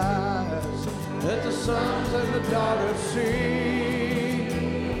 Let the sons and the daughters sing.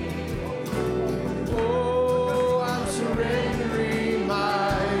 Oh, I'm surrendering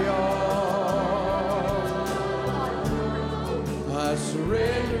my all. I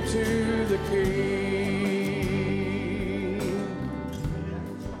surrender to the King.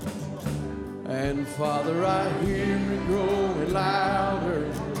 And Father, I hear it growing louder.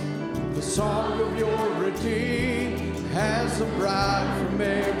 The song of your redeemed as a bride from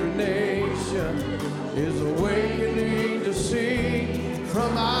every nation is awakening to sing.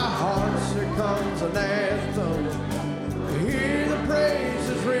 From our hearts there comes an anthem. Hear the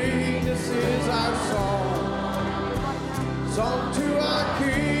praises ring. This is our song. Song to our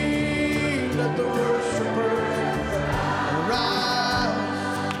King. Let the worshipers arise.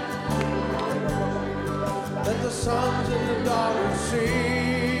 Let the sons and the daughters sing.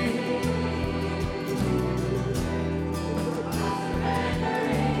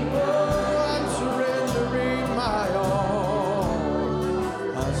 Oh, I'm surrendering my all.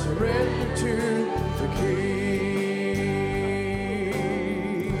 I surrender to the King.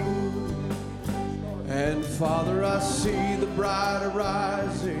 And Father, I see the bride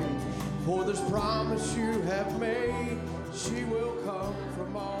arising. For this promise you have made, she will come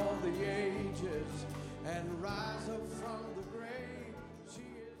from all the ages and rise up from the